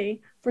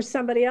cranny for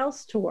somebody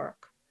else to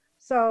work.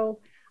 So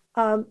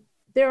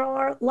there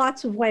are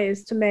lots of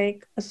ways to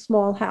make a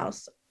small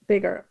house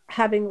bigger,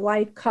 having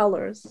light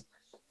colors,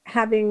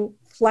 having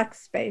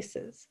flex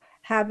spaces,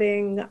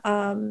 having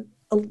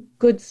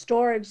good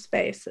storage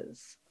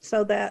spaces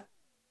so that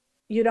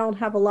you don't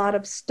have a lot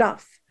of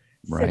stuff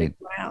sitting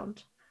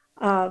around.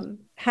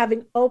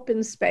 Having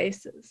open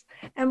spaces.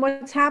 And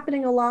what's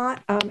happening a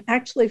lot,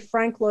 actually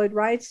Frank Lloyd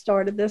Wright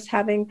started this,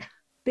 having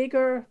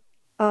bigger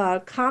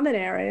common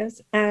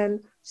areas and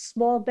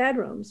small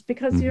bedrooms,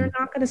 because you're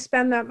not going to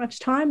spend that much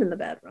time in the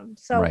bedroom.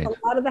 So a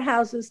lot of the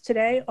houses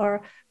today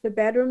the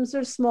bedrooms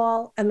are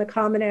small and the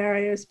common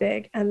area is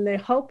big. And the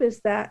hope is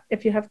that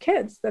if you have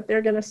kids, that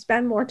they're going to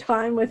spend more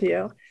time with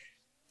you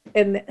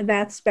in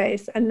that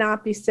space and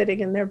not be sitting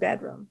in their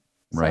bedroom.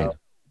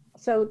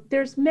 So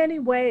there's many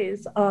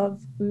ways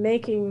of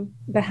making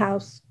the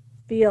house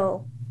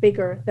feel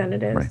bigger than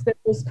it is. There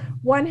was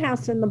one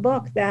house in the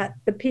book that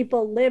the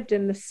people lived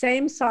in the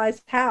same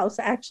size house,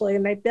 actually,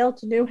 and they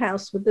built a new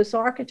house with this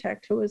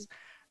architect who was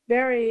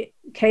very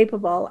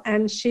capable,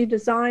 and she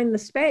designed the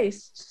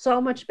space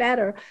so much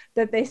better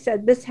that they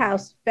said this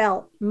house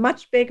felt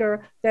much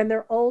bigger than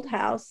their old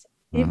house,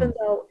 even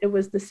though it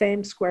was the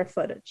same square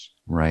footage.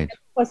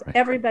 Because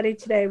everybody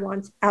today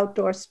wants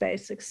outdoor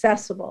space,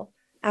 accessible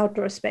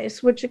outdoor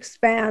space, which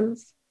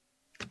expands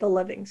the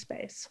living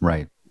space.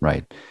 Right.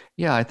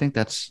 Yeah, I think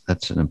that's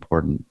an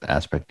important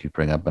aspect you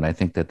bring up, and I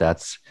think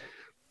that's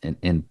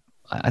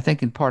I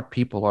think in part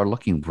people are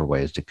looking for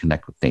ways to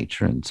connect with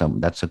nature, and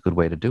that's a good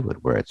way to do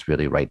it, where it's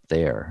really right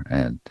there,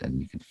 and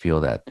you can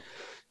feel that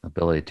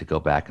ability to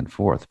go back and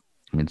forth.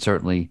 I mean,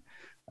 certainly,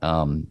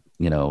 some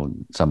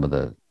of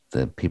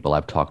the people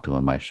I've talked to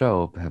on my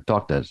show have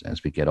talked as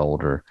we get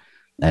older.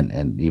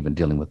 And even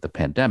dealing with the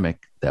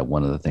pandemic, that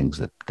one of the things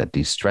that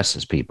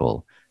de-stresses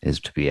people is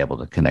to be able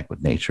to connect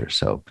with nature.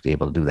 So to be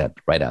able to do that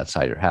right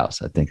outside your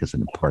house, I think, is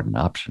an important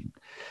option.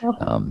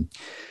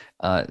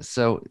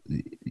 So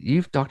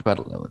you've talked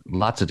about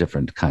lots of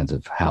different kinds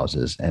of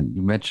houses, and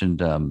you mentioned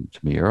to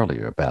me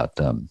earlier about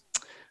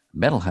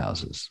metal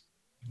houses.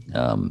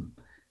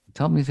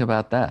 Tell me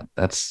about that.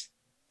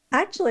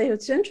 Actually,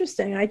 it's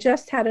interesting. I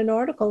just had an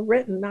article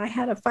written. I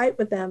had a fight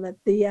with them at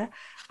the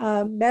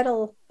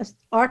Metal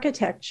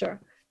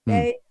Architecture.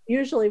 They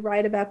usually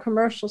write about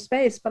commercial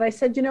space, but I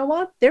said, you know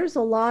what? There's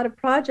a lot of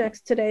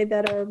projects today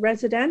that are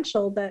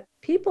residential that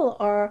people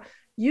are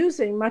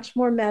using much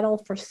more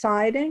metal for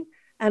siding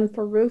and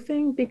for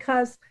roofing,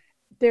 because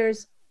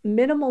there's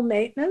minimal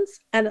maintenance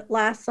and it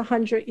lasts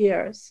 100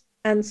 years.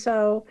 And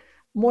so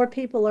more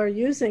people are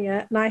using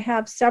it. And I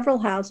have several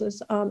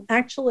houses.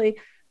 Actually,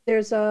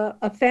 there's a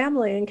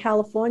family in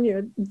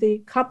California. The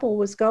couple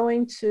was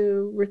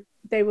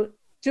they were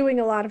doing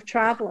a lot of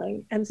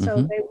traveling. And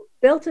so they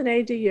built an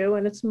ADU,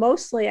 and it's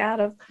mostly out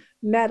of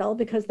metal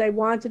because they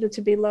wanted it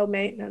to be low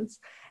maintenance.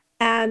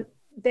 And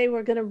they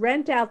were going to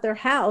rent out their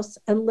house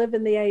and live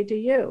in the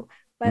ADU,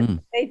 but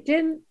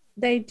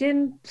they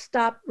didn't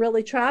stop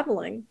really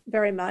traveling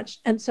very much.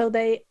 And so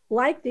they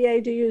liked the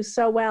ADU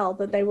so well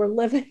that they were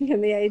living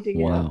in the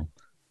ADU.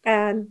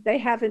 And they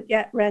haven't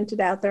yet rented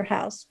out their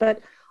house.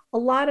 But a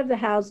lot of the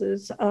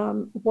houses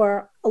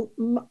were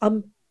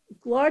a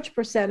large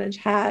percentage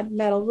had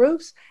metal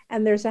roofs.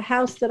 And there's a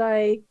house that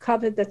I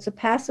covered that's a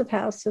passive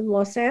house in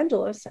Los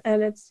Angeles,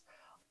 and it's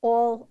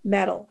all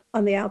metal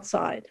on the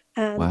outside.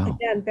 And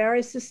again,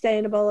 very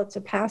sustainable. It's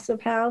a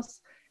passive house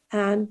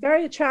and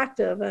very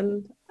attractive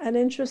and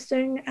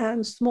interesting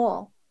and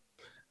small.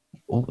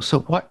 Well, so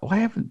why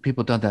haven't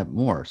people done that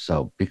more?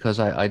 So, because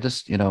I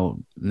just,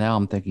 now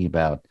I'm thinking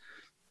about,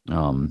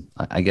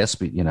 I guess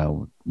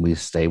we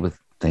stay with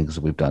things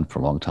that we've done for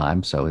a long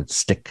time. So it's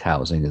stick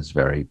housing is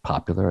very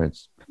popular.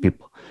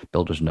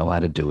 Builders know how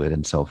to do it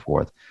and so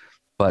forth.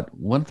 But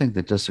one thing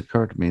that just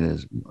occurred to me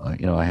is,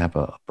 I have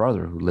a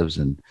brother who lives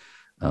in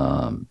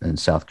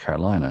South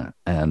Carolina,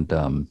 and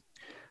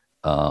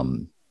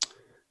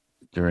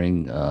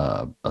during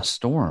a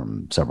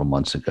storm several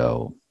months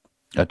ago,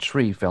 a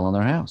tree fell on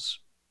their house,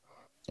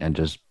 and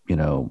just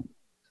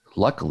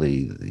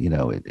luckily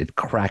it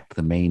cracked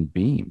the main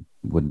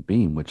wooden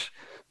beam, which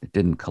it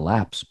didn't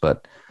collapse.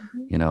 But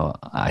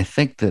I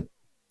think that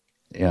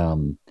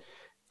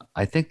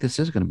this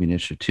is going to be an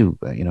issue too,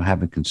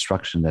 having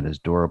construction that is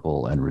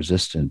durable and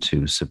resistant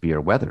to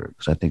severe weather,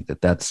 because I think that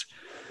that's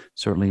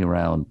certainly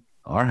around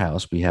our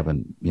house. We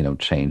haven't,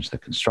 changed the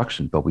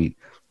construction, but we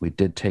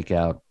did take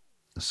out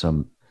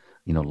some,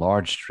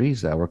 large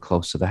trees that were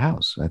close to the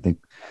house. I think.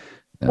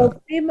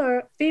 Well,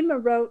 FEMA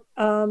wrote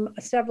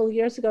several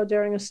years ago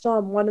during a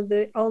storm, one of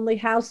the only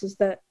houses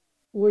that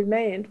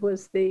remained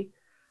was the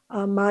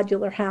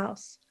modular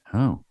house.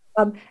 Oh.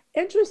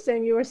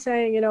 Interesting. You were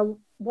saying,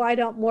 why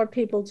don't more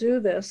people do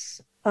this?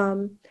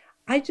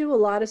 I do a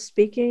lot of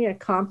speaking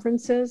at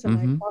conferences, and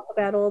I talk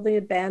about all the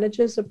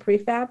advantages of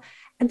prefab.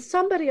 And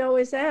somebody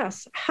always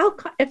asks,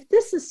 if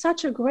this is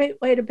such a great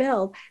way to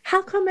build,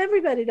 how come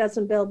everybody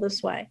doesn't build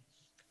this way?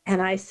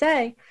 And I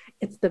say,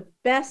 It's the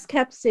best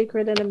kept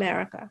secret in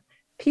America.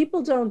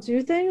 People don't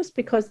do things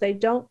because they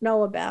don't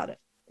know about it.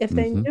 If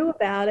they knew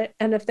about it,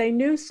 and if they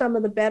knew some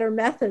of the better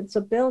methods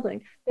of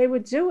building, they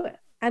would do it.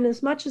 And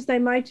as much as they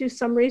might do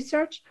some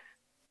research,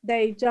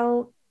 they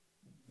don't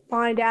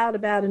find out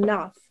about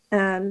enough.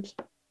 And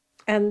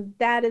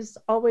that is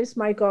always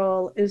my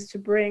goal, is to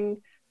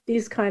bring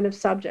these kind of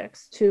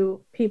subjects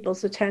to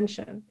people's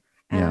attention.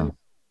 And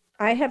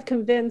I have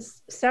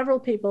convinced several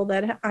people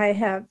that I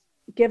have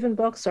given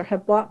books or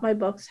have bought my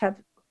books, have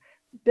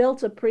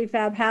built a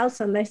prefab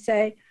house, and they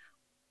say,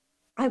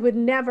 I would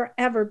never,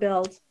 ever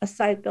build a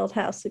site-built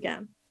house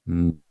again.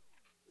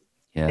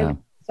 Yeah.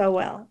 So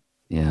well.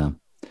 Yeah.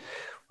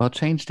 Well,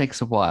 change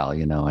takes a while,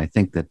 I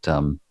think that,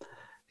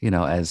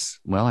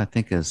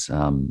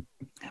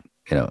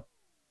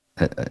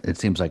 it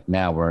seems like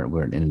now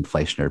we're in an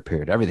inflationary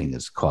period. Everything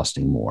is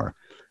costing more.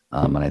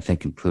 And I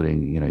think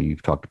including,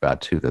 you've talked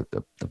about too,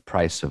 the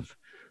price of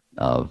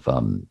a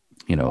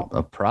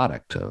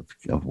product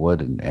of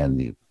wood and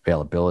the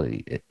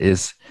availability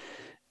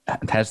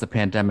has the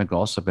pandemic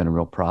also been a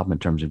real problem in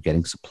terms of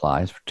getting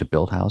supplies to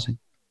build housing?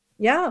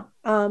 Yeah.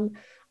 The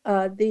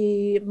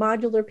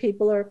modular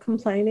people are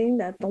complaining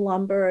that the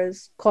lumber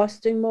is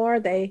costing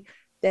more. They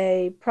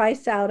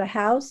price out a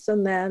house,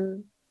 and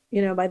then,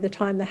 by the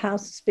time the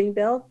house is being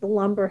built, the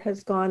lumber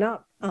has gone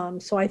up.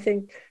 So I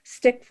think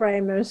stick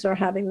framers are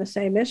having the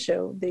same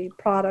issue. The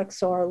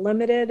products are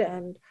limited,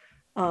 and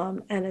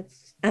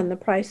the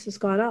price has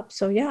gone up.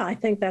 So yeah, I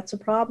think that's a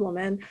problem.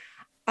 And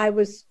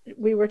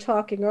we were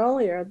talking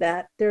earlier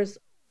that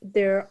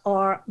there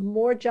are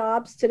more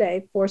jobs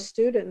today for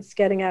students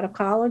getting out of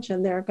college,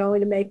 and they're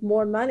going to make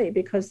more money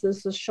because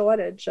there's a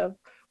shortage of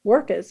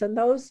workers. And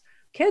those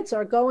kids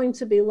are going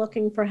to be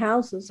looking for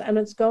houses, and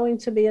it's going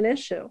to be an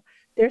issue.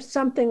 There's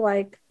something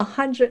like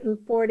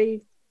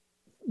 140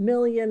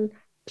 million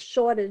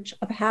shortage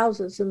of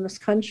houses in this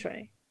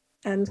country.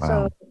 And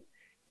so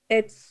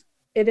it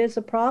is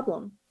a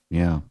problem.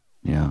 Yeah.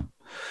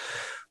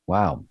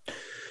 Wow.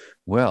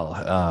 Well,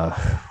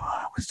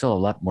 we still have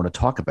a lot more to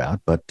talk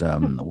about, but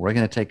we're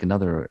going to take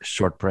another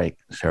short break,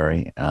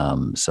 Sherry.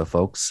 So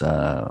folks,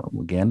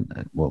 again,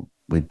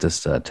 we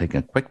just take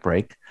a quick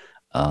break,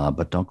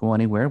 but don't go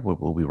anywhere.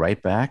 We'll be right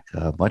back.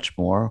 Much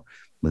more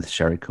with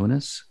Sherry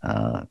Kunis,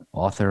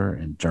 author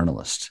and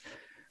journalist,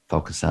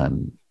 focused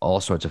on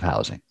all sorts of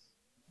housing.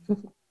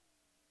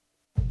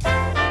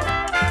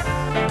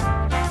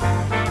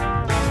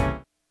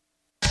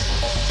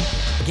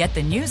 Get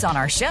the news on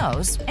our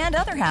shows and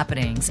other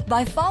happenings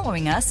by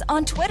following us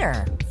on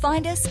Twitter.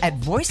 Find us at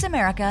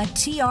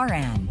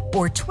VoiceAmericaTRN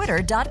or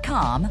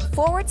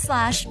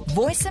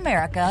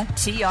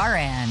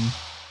twitter.com/VoiceAmericaTRN.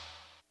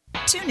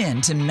 Tune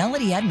in to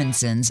Melody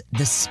Edmondson's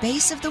The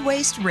Space of the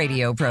Waist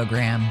radio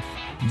program.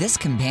 This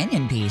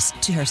companion piece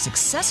to her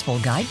successful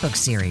guidebook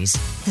series,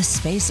 The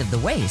Space of the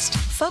Waist,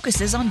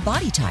 focuses on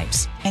body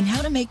types and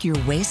how to make your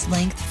waist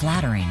length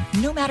flattering,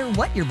 no matter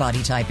what your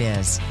body type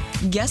is.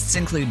 Guests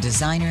include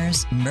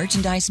designers,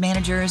 merchandise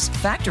managers,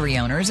 factory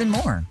owners, and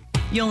more.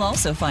 You'll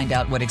also find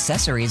out what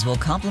accessories will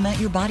complement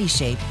your body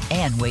shape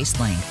and waist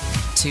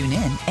length. Tune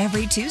in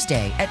every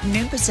Tuesday at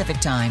noon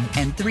Pacific Time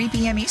and 3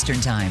 p.m.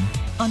 Eastern Time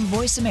on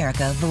Voice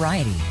America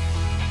Variety.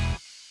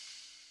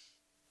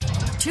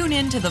 Tune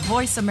in to the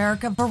Voice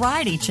America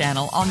Variety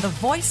channel on the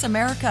Voice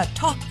America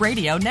Talk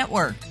Radio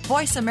Network.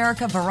 Voice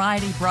America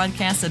Variety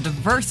broadcasts a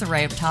diverse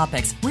array of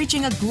topics,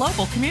 reaching a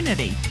global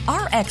community.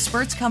 Our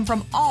experts come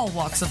from all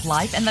walks of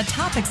life, and the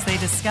topics they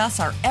discuss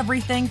are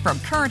everything from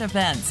current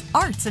events,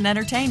 arts and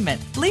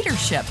entertainment,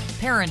 leadership,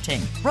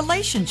 parenting,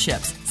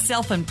 relationships,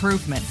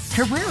 self-improvement,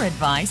 career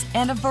advice,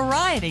 and a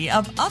variety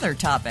of other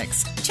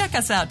topics. Check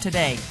us out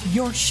today.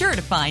 You're sure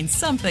to find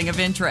something of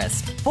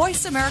interest.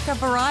 Voice America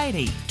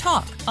Variety.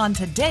 Talk on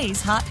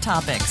today's hot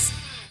topics.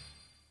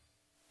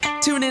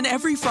 Tune in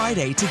every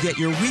Friday to get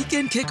your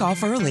weekend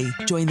kickoff early.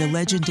 Join the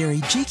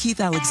legendary G. Keith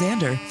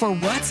Alexander for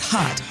What's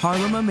Hot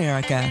Harlem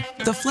America.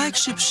 The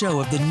flagship show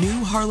of the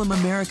new Harlem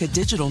America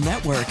Digital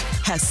Network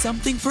has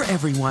something for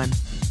everyone.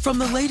 From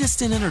the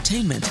latest in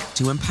entertainment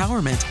to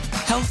empowerment,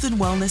 health and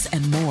wellness,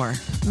 and more,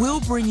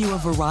 we'll bring you a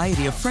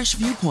variety of fresh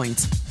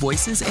viewpoints,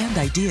 voices, and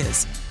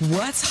ideas.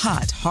 What's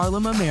Hot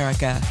Harlem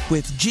America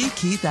with G.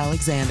 Keith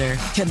Alexander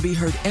can be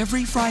heard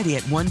every Friday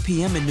at 1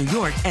 p.m. in New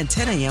York and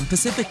 10 a.m.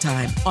 Pacific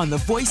Time on the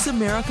Voice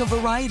America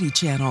Variety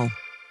Channel.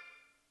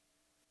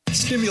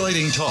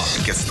 Stimulating talk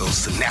gets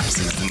those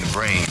synapses in the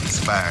brain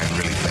firing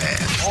really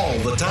fast. All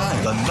the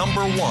time. The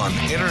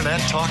 #1 internet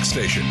talk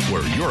station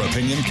where your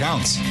opinion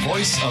counts.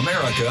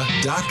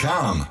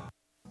 VoiceAmerica.com.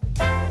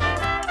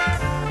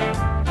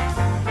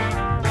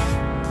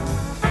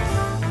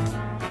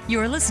 You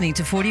are listening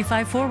to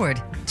 45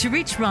 Forward. To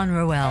reach Ron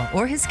Roel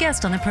or his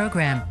guest on the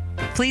program,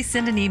 please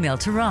send an email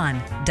to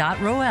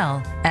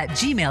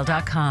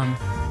ron.roel@gmail.com.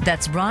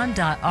 That's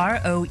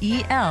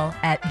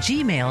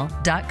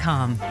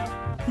ron.roel@gmail.com.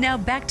 Now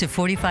back to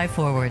 45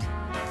 Forward.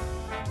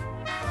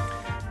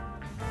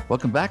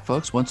 Welcome back,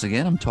 folks. Once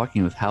again, I'm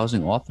talking with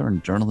housing author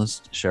and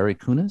journalist Sherry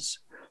Kunis,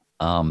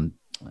 who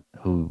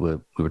we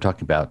were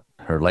talking about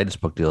her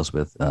latest book deals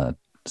with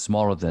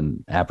smaller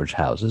than average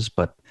houses,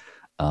 but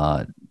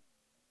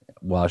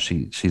while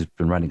she's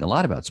been writing a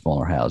lot about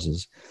smaller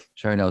houses,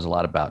 Sherry knows a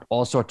lot about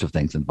all sorts of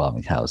things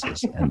involving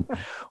houses. And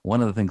one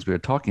of the things we were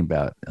talking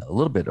about a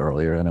little bit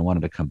earlier, and I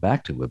wanted to come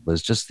back to it,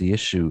 was just the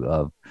issue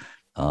of,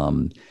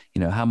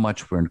 how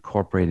much we're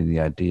incorporating the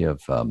idea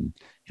of,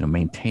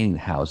 maintaining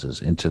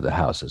houses into the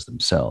houses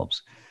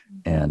themselves.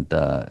 And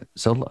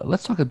so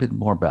let's talk a bit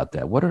more about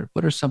that. What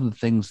are some of the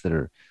things that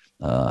are,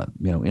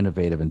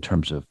 innovative in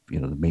terms of,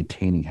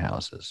 maintaining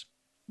houses?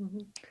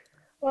 Mm-hmm.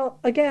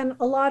 Well, again,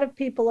 a lot of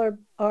people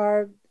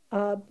are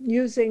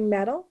using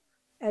metal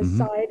as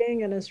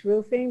siding and as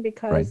roofing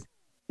because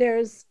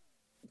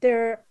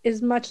there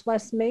is much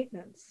less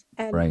maintenance,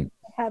 and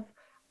have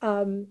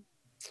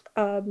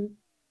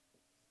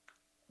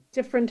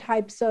different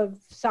types of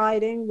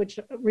siding which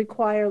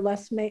require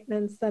less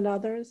maintenance than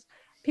others.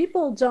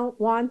 People don't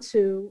want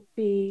to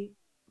be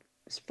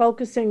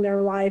focusing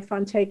their life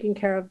on taking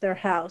care of their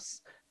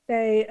house.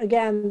 They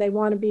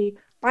want to be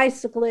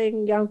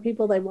bicycling. Young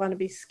people, they want to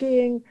be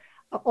skiing.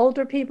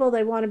 Older people,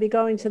 they want to be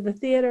going to the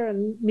theater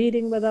and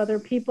meeting with other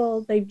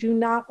people. They do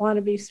not want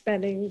to be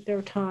spending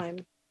their time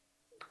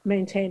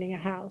maintaining a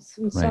house.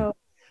 And so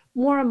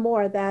more and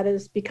more that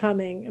is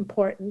becoming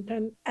important.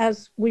 And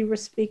as we were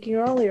speaking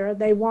earlier,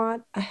 they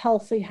want a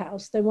healthy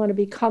house. They want to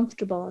be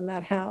comfortable in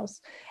that house.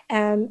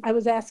 And I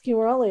was asking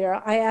you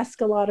earlier, I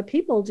ask a lot of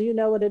people, do you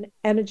know what an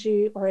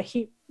energy or a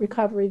heat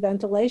recovery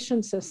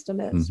ventilation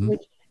system is,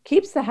 which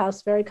keeps the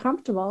house very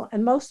comfortable?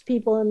 And most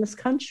people in this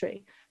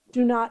country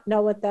do not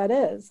know what that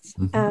is.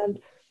 And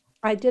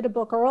I did a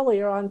book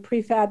earlier on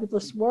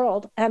Prefabulous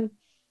World, and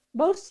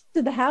most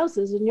of the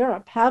houses in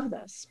Europe have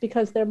this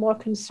because they're more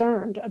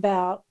concerned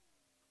about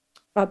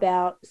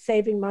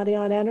saving money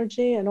on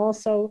energy and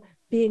also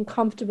being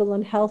comfortable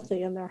and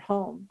healthy in their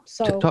home.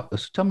 So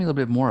tell me a little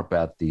bit more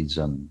about these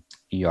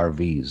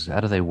ERVs. How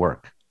do they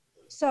work?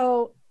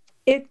 So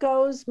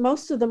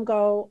most of them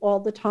go all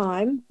the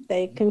time.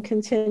 They can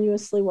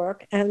continuously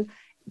work, and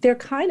they're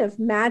kind of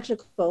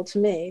magical to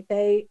me.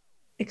 They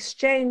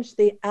exchange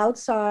the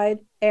outside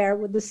air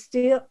with the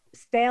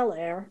stale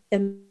air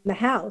in the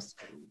house,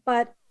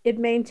 but it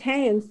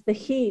maintains the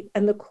heat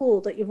and the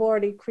cool that you've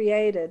already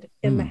created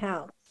in the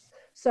house.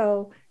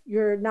 So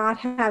you're not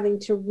having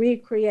to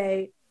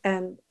recreate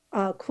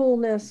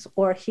coolness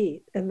or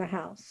heat in the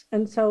house.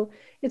 And so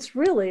it's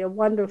really a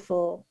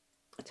wonderful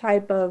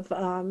type of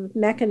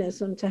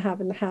mechanism to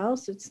have in the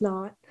house. It's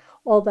not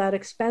all that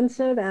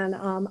expensive, and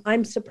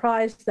I'm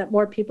surprised that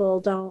more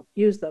people don't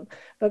use them.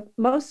 But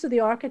most of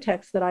the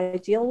architects that I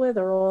deal with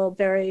are all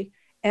very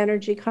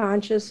energy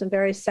conscious and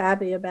very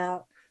savvy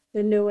about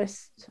the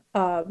newest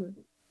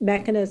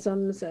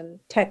mechanisms and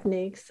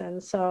techniques.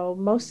 And so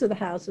most of the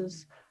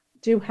houses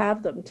do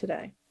have them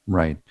today.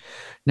 Right.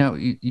 Now,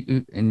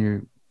 you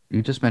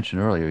just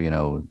mentioned earlier,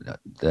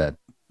 that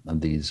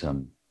these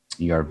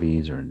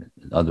ERVs or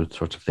other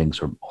sorts of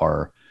things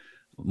are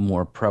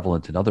more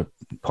prevalent in other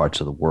parts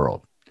of the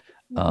world.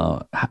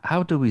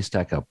 How do we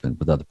stack up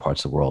with other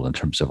parts of the world in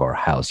terms of our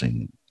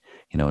housing?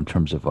 In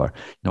terms of our,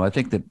 I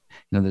think that,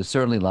 there's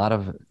certainly a lot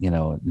of,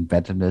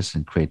 inventiveness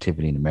and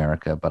creativity in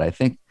America, but I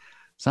think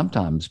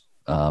sometimes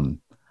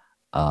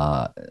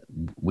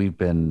we've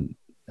been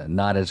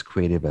not as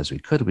creative as we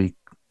could be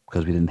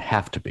because we didn't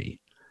have to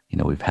be.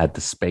 We've had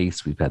the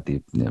space, we've had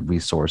the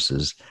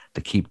resources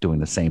to keep doing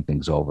the same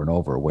things over and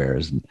over.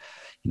 Whereas in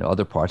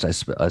other parts, I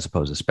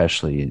suppose,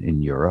 especially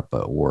in Europe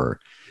or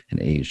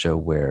in Asia,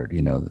 where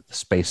the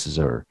spaces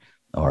are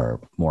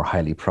more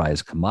highly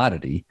prized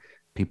commodity,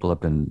 people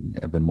have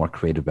been more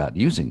creative about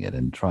using it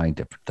and trying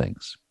different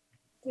things.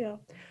 Yeah.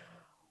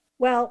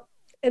 Well,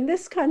 in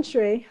this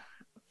country,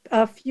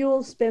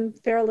 fuel's been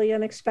fairly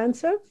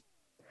inexpensive.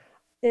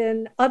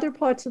 In other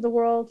parts of the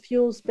world,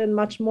 fuel's been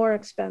much more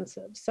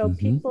expensive. So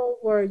people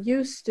were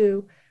used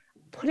to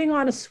putting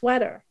on a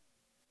sweater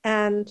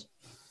and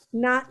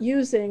not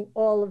using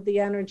all of the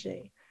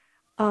energy.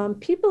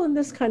 People in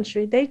this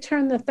country, they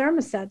turn the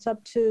thermostats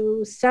up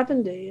to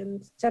 70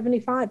 and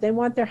 75. They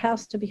want their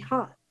house to be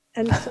hot.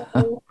 And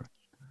so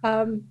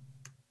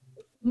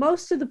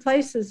most of the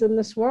places in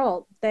this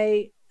world,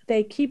 they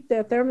keep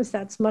their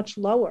thermostats much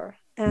lower.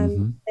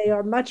 And they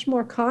are much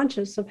more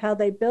conscious of how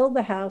they build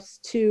the house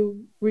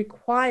to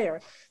require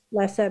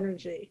less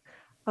energy.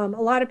 A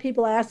lot of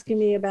people asking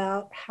me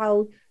about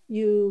how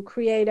you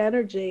create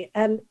energy.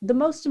 And the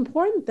most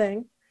important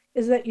thing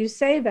is that you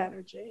save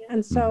energy.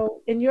 And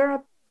so in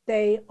Europe,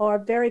 they are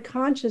very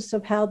conscious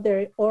of how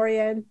they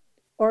orient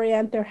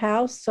their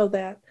house so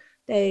that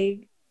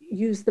they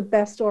use the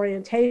best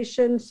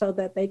orientation so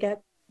that they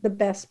get the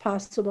best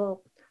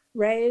possible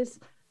rays.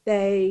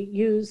 They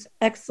use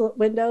excellent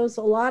windows.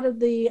 A lot of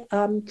the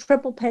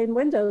triple pane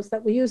windows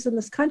that we use in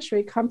this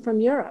country come from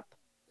Europe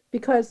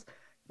because,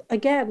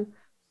 again,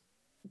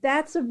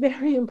 that's a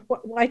very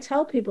important, I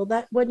tell people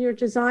that when you're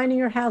designing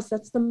your house,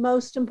 that's the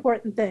most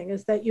important thing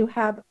is that you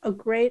have a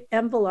great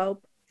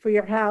envelope for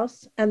your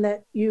house and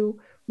that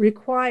you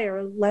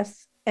require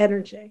less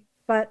energy.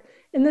 But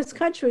in this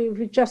country,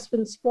 we've just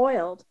been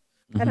spoiled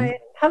And I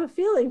have a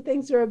feeling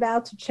things are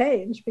about to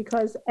change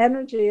because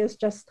energy is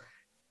just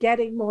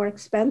getting more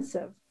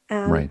expensive.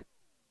 And,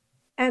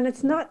 and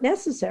it's not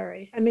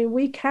necessary. I mean,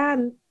 we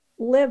can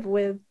live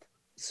with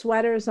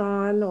sweaters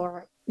on,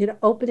 or,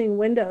 opening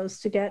windows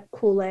to get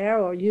cool air,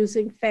 or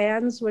using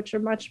fans, which are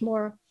much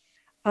more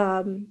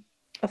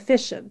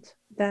efficient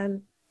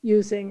than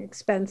using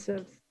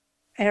expensive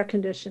air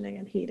conditioning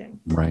and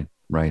heating. Right.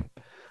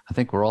 I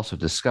think we're also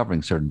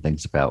discovering certain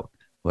things about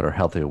what are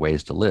healthier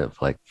ways to live.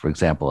 Like, for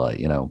example,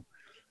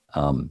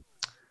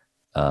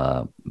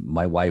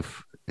 my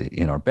wife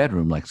in our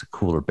bedroom likes a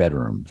cooler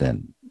bedroom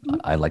than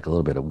I like, a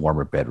little bit of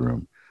warmer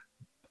bedroom.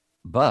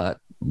 But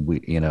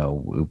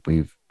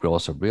we've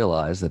also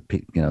realized that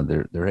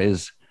there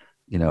is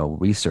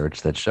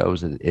research that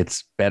shows that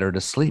it's better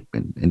to sleep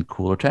in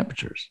cooler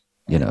temperatures.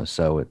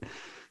 So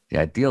the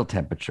ideal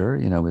temperature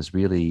is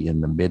really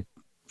in the mid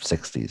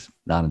 60s,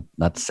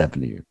 not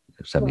 70 or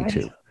 72.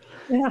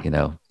 Right.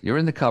 Yeah. You're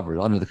in the covers,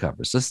 under the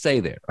covers, so stay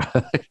there.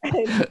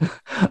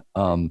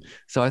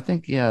 So I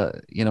think,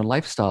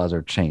 lifestyles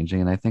are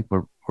changing, and I think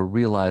we're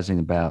realizing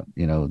about,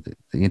 the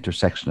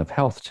intersection of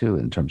health too,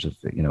 in terms of,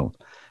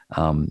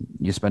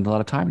 you spend a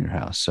lot of time in your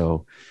house.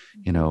 So,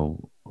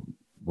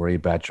 worry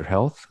about your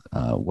health,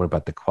 worry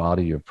about the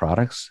quality of your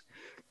products.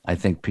 I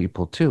think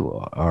people too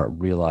are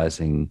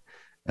realizing,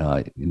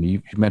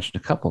 you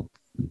mentioned a couple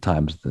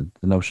times the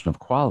notion of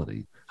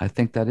quality. I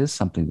think that is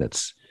something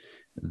that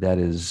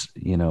is,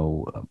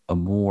 a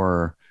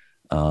more,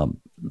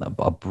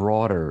 a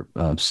broader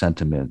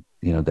sentiment,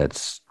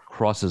 that's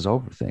crosses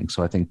over things.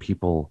 So I think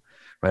people,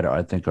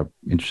 are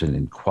interested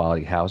in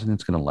quality housing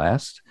that's going to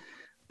last.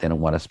 They don't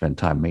want to spend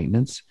time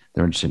maintenance.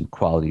 They're interested in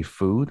quality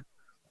food.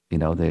 They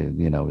don't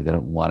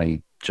want to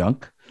eat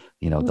junk.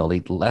 They'll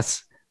eat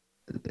less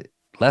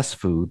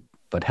food,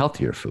 but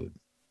healthier food.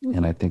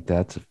 And I think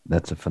that's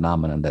a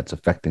phenomenon that's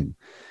affecting,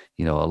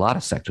 a lot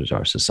of sectors of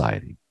our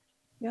society.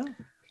 Yeah,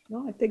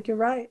 no, I think you're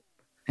right.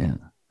 Yeah.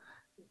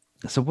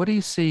 So what do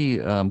you see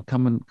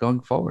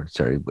going forward,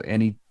 Sari?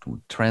 Any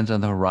trends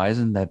on the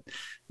horizon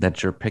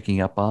that you're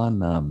picking up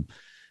on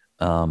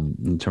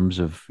in terms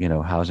of,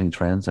 housing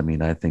trends? I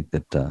mean, I think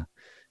that,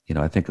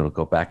 I think it'll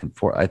go back and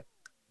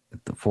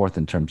forth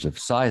in terms of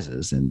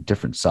sizes and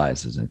different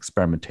sizes and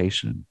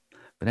experimentation.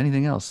 But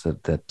anything else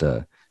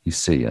that you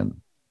see?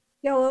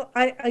 Yeah, well,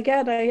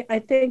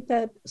 I think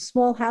that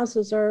small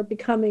houses are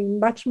becoming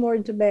much more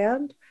in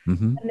demand,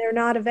 and they're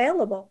not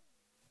available.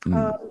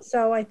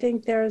 So I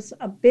think there's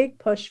a big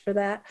push for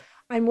that.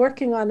 I'm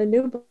working on a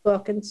new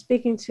book and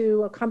speaking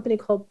to a company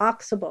called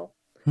Boxable.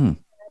 And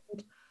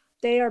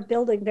they are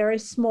building very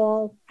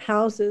small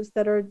houses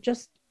that are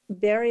just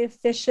very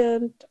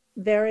efficient,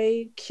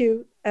 very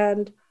cute,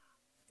 and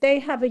they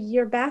have a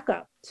year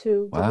backup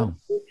to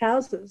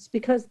houses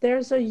because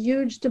there's a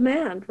huge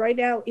demand. Right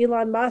now,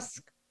 Elon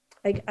Musk,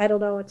 I don't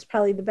know, it's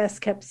probably the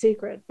best kept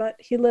secret, but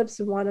he lives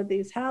in one of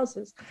these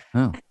houses.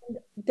 And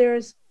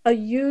there's a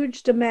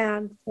huge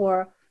demand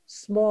for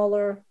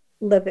smaller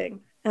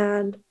living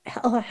and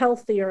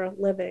healthier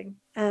living.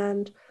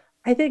 And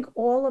I think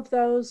all of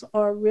those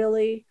are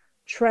really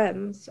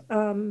trends.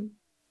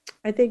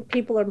 I think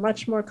people are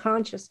much more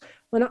conscious.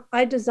 When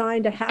I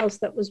designed a house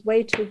that was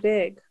way too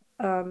big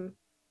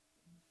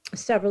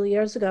several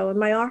years ago, and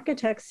my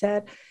architect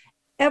said,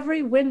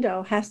 every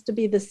window has to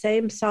be the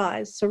same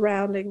size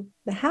surrounding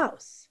the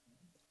house,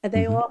 and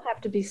they all have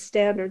to be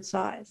standard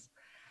size.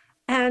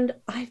 And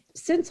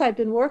since I've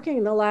been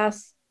working the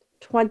last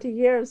 20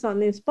 years on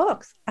these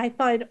books, I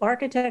find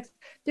architects,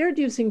 they're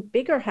using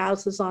bigger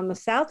houses on the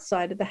south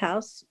side of the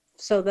house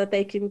so that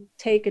they can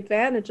take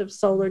advantage of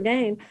solar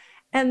gain.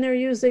 And they're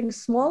using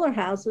smaller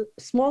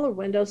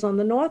windows on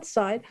the north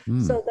side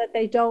so that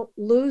they don't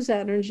lose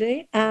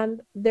energy,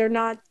 and they're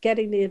not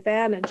getting the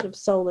advantage of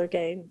solar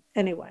gain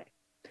anyway.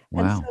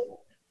 Wow. And so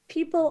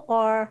people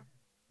are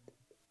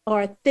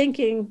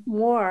thinking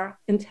more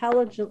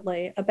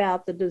intelligently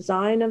about the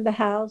design of the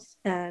house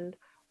and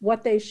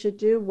what they should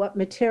do, what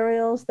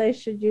materials they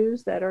should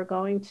use that are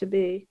going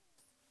to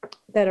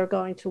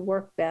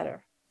work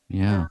better.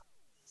 Yeah.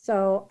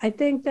 So I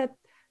think that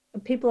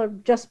people are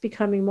just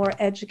becoming more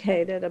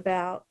educated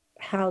about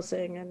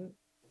housing,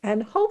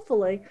 and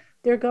hopefully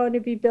they're going to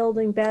be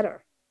building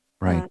better.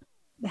 Right.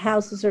 The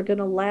houses are going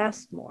to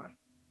last more.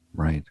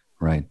 Right.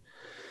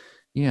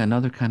 Yeah,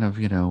 another kind of,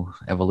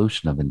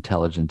 evolution of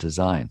intelligent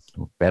design,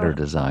 better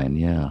design.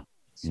 Yeah.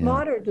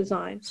 Smarter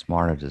design.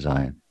 Smarter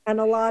design. And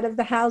a lot of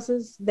the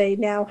houses, they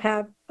now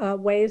have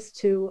ways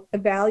to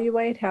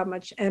evaluate how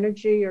much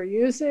energy you're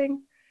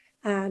using.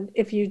 And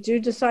if you do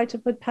decide to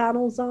put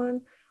panels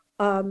on,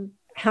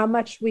 how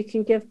much we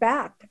can give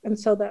back, and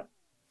so that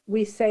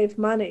we save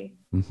money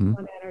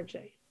on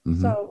energy.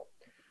 So,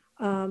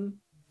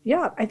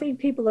 I think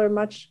people are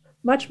much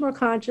more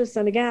conscious.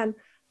 And again,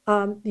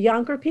 the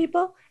younger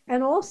people,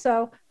 and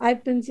also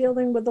I've been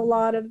dealing with a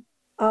lot of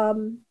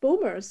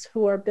boomers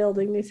who are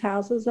building these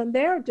houses, and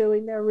they're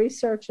doing their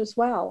research as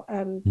well,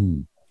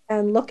 and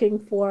looking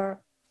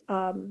for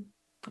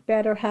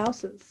better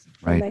houses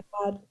than they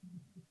had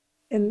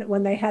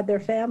when they had their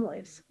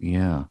families.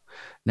 Yeah.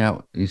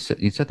 Now, you said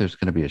there's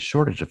going to be a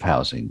shortage of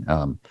housing.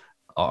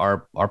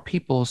 Are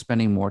people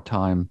spending more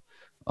time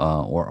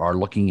or are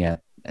looking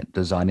at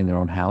designing their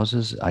own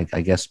houses?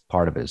 I guess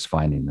part of it is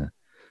finding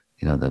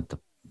the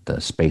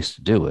space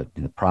to do it,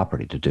 the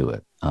property to do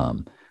it.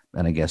 And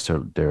I guess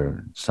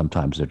they're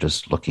sometimes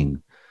just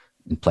looking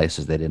in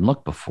places they didn't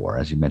look before,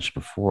 as you mentioned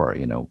before.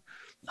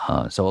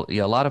 So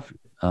yeah, a lot of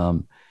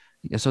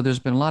so there's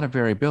been a lot of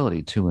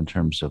variability too in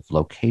terms of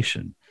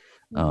location.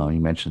 You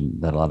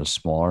mentioned that a lot of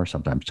smaller,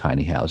 sometimes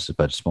tiny houses,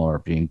 but smaller, are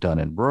being done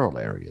in rural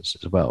areas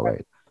as well,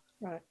 right?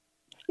 Right.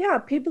 Yeah,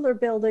 people are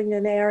building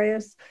in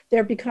areas.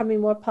 They're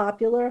becoming more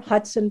popular.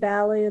 Hudson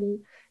Valley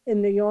in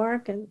New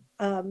York and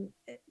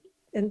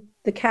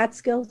the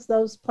Catskills,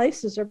 those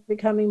places are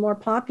becoming more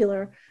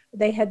popular.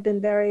 They had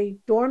been very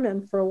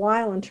dormant for a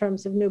while in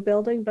terms of new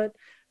building, but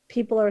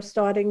people are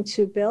starting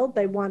to build.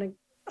 They want to.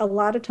 A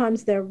lot of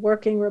times they're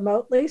working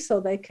remotely, so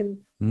they can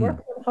work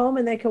from home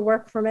and they can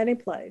work from any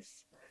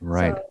place.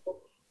 Right. So,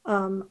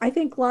 I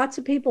think lots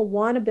of people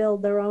want to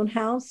build their own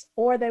house,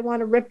 or they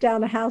want to rip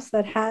down a house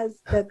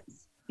that's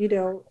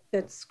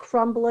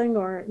crumbling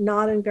or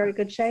not in very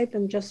good shape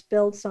and just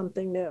build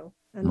something new.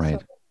 And right.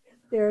 So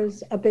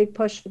there's a big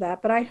push for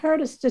that. But I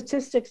heard a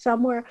statistic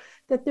somewhere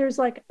that there's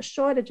like a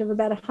shortage of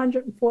about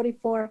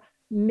 144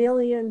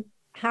 million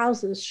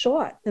houses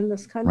short in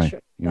this country.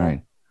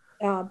 Right.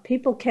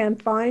 People can't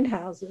find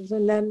houses.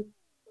 And then,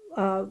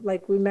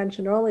 like we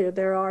mentioned earlier,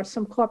 there are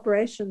some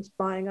corporations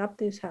buying up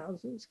these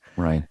houses.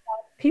 Right.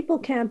 People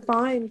can't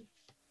find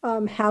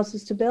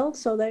houses to build,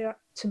 so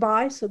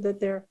that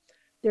they're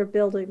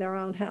building their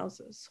own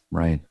houses.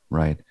 Right.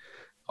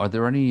 Are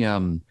there any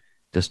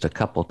just a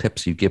couple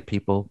tips you give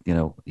people,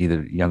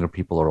 either younger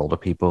people or older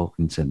people,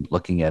 in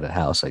looking at a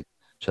house, like,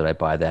 should I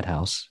buy that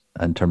house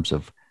in terms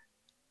of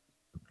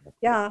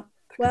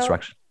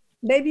construction?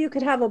 Maybe you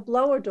could have a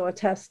blower door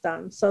test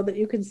done so that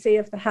you can see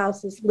if the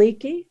house is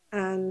leaky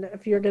and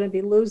if you're going to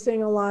be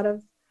losing a lot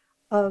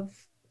of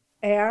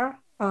air.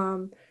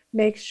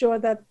 Make sure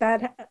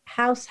that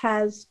house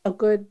has a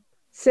good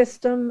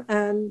system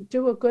and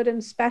do a good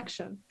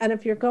inspection. And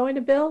if you're going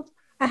to build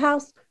a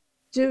house,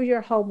 do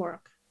your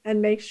homework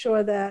and make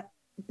sure that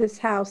this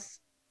house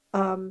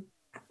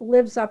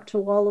lives up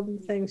to all of the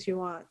things you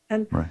want.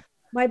 And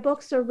my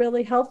books are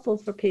really helpful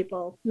for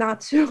people,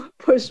 not to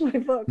push my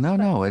books. No.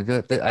 We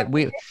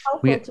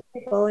helpful to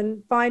people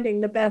in finding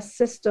the best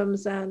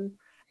systems and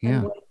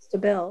ways to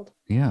build.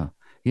 Yeah.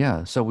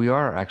 So we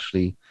are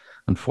actually,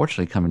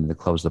 unfortunately, coming to the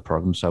close of the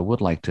program. So I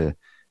would like to,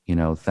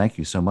 thank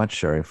you so much,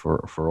 Sherry,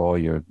 for all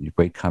your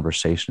great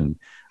conversation.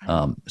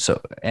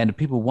 And if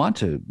people want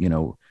to,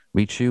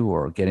 reach you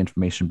or get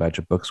information about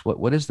your books,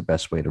 what is the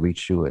best way to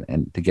reach you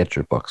and to get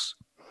your books?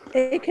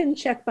 They can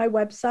check my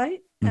website.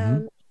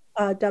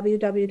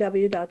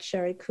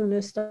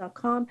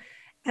 www.sherrykunis.com.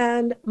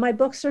 And my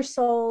books are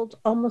sold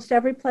almost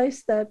every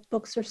place that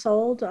books are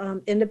sold,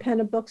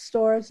 independent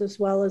bookstores, as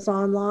well as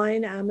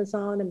online,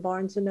 Amazon and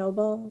Barnes &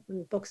 Noble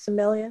and Books A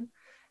Million.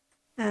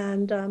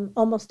 And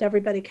almost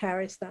everybody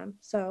carries them.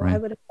 So I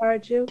would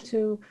encourage you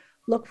to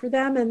look for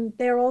them. And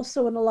they're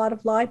also in a lot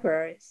of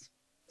libraries.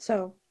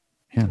 So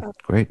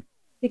great.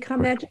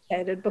 Become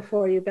educated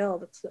before you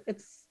build.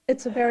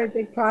 It's a very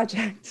big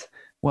project.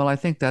 Well, I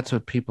think that's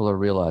what people are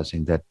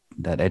realizing, that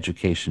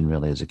education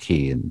really is a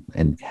key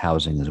in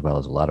housing as well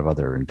as a lot of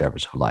other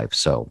endeavors of life.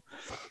 So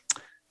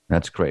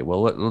that's great.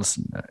 Well,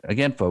 listen,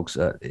 again, folks,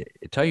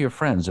 tell your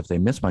friends if they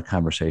missed my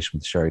conversation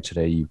with Sherry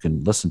today, you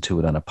can listen to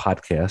it on a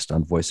podcast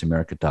on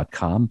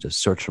voiceamerica.com.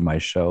 Just search for my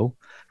show,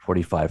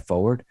 45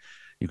 Forward.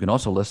 You can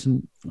also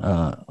listen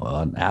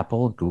on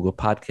Apple, Google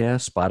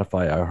Podcasts,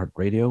 Spotify,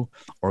 iHeartRadio,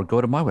 or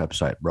go to my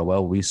website,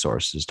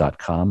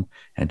 roelresources.com,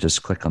 and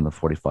just click on the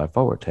 45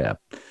 Forward tab.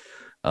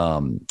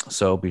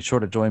 So be sure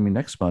to join me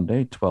next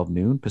Monday, 12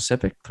 noon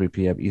Pacific, 3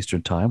 p.m.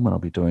 Eastern Time, when I'll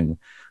be doing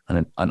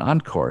an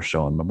encore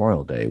show on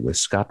Memorial Day with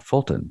Scott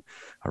Fulton,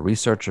 a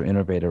researcher,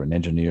 innovator, and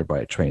engineer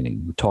by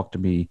training, who talked to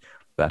me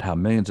about how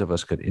millions of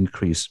us could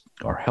increase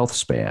our health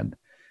span,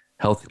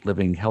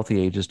 living healthy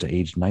ages to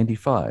age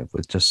 95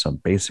 with just some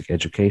basic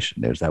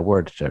education. There's that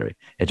word, Jerry,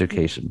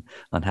 education,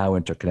 on how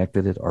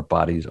interconnected our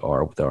bodies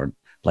are with our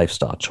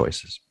lifestyle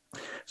choices.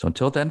 So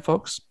until then,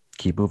 folks,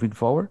 keep moving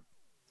forward.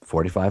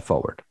 45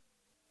 Forward.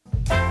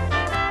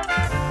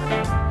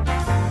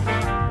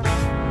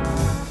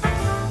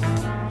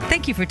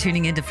 Thank you for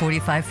tuning in to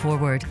 45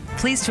 Forward.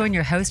 Please join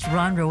your host,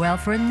 Ron Roel,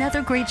 for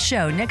another great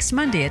show next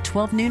Monday at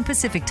 12 noon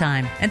Pacific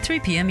Time and 3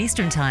 p.m.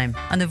 Eastern Time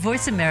on the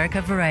Voice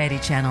America Variety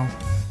Channel.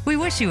 We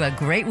wish you a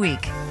great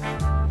week.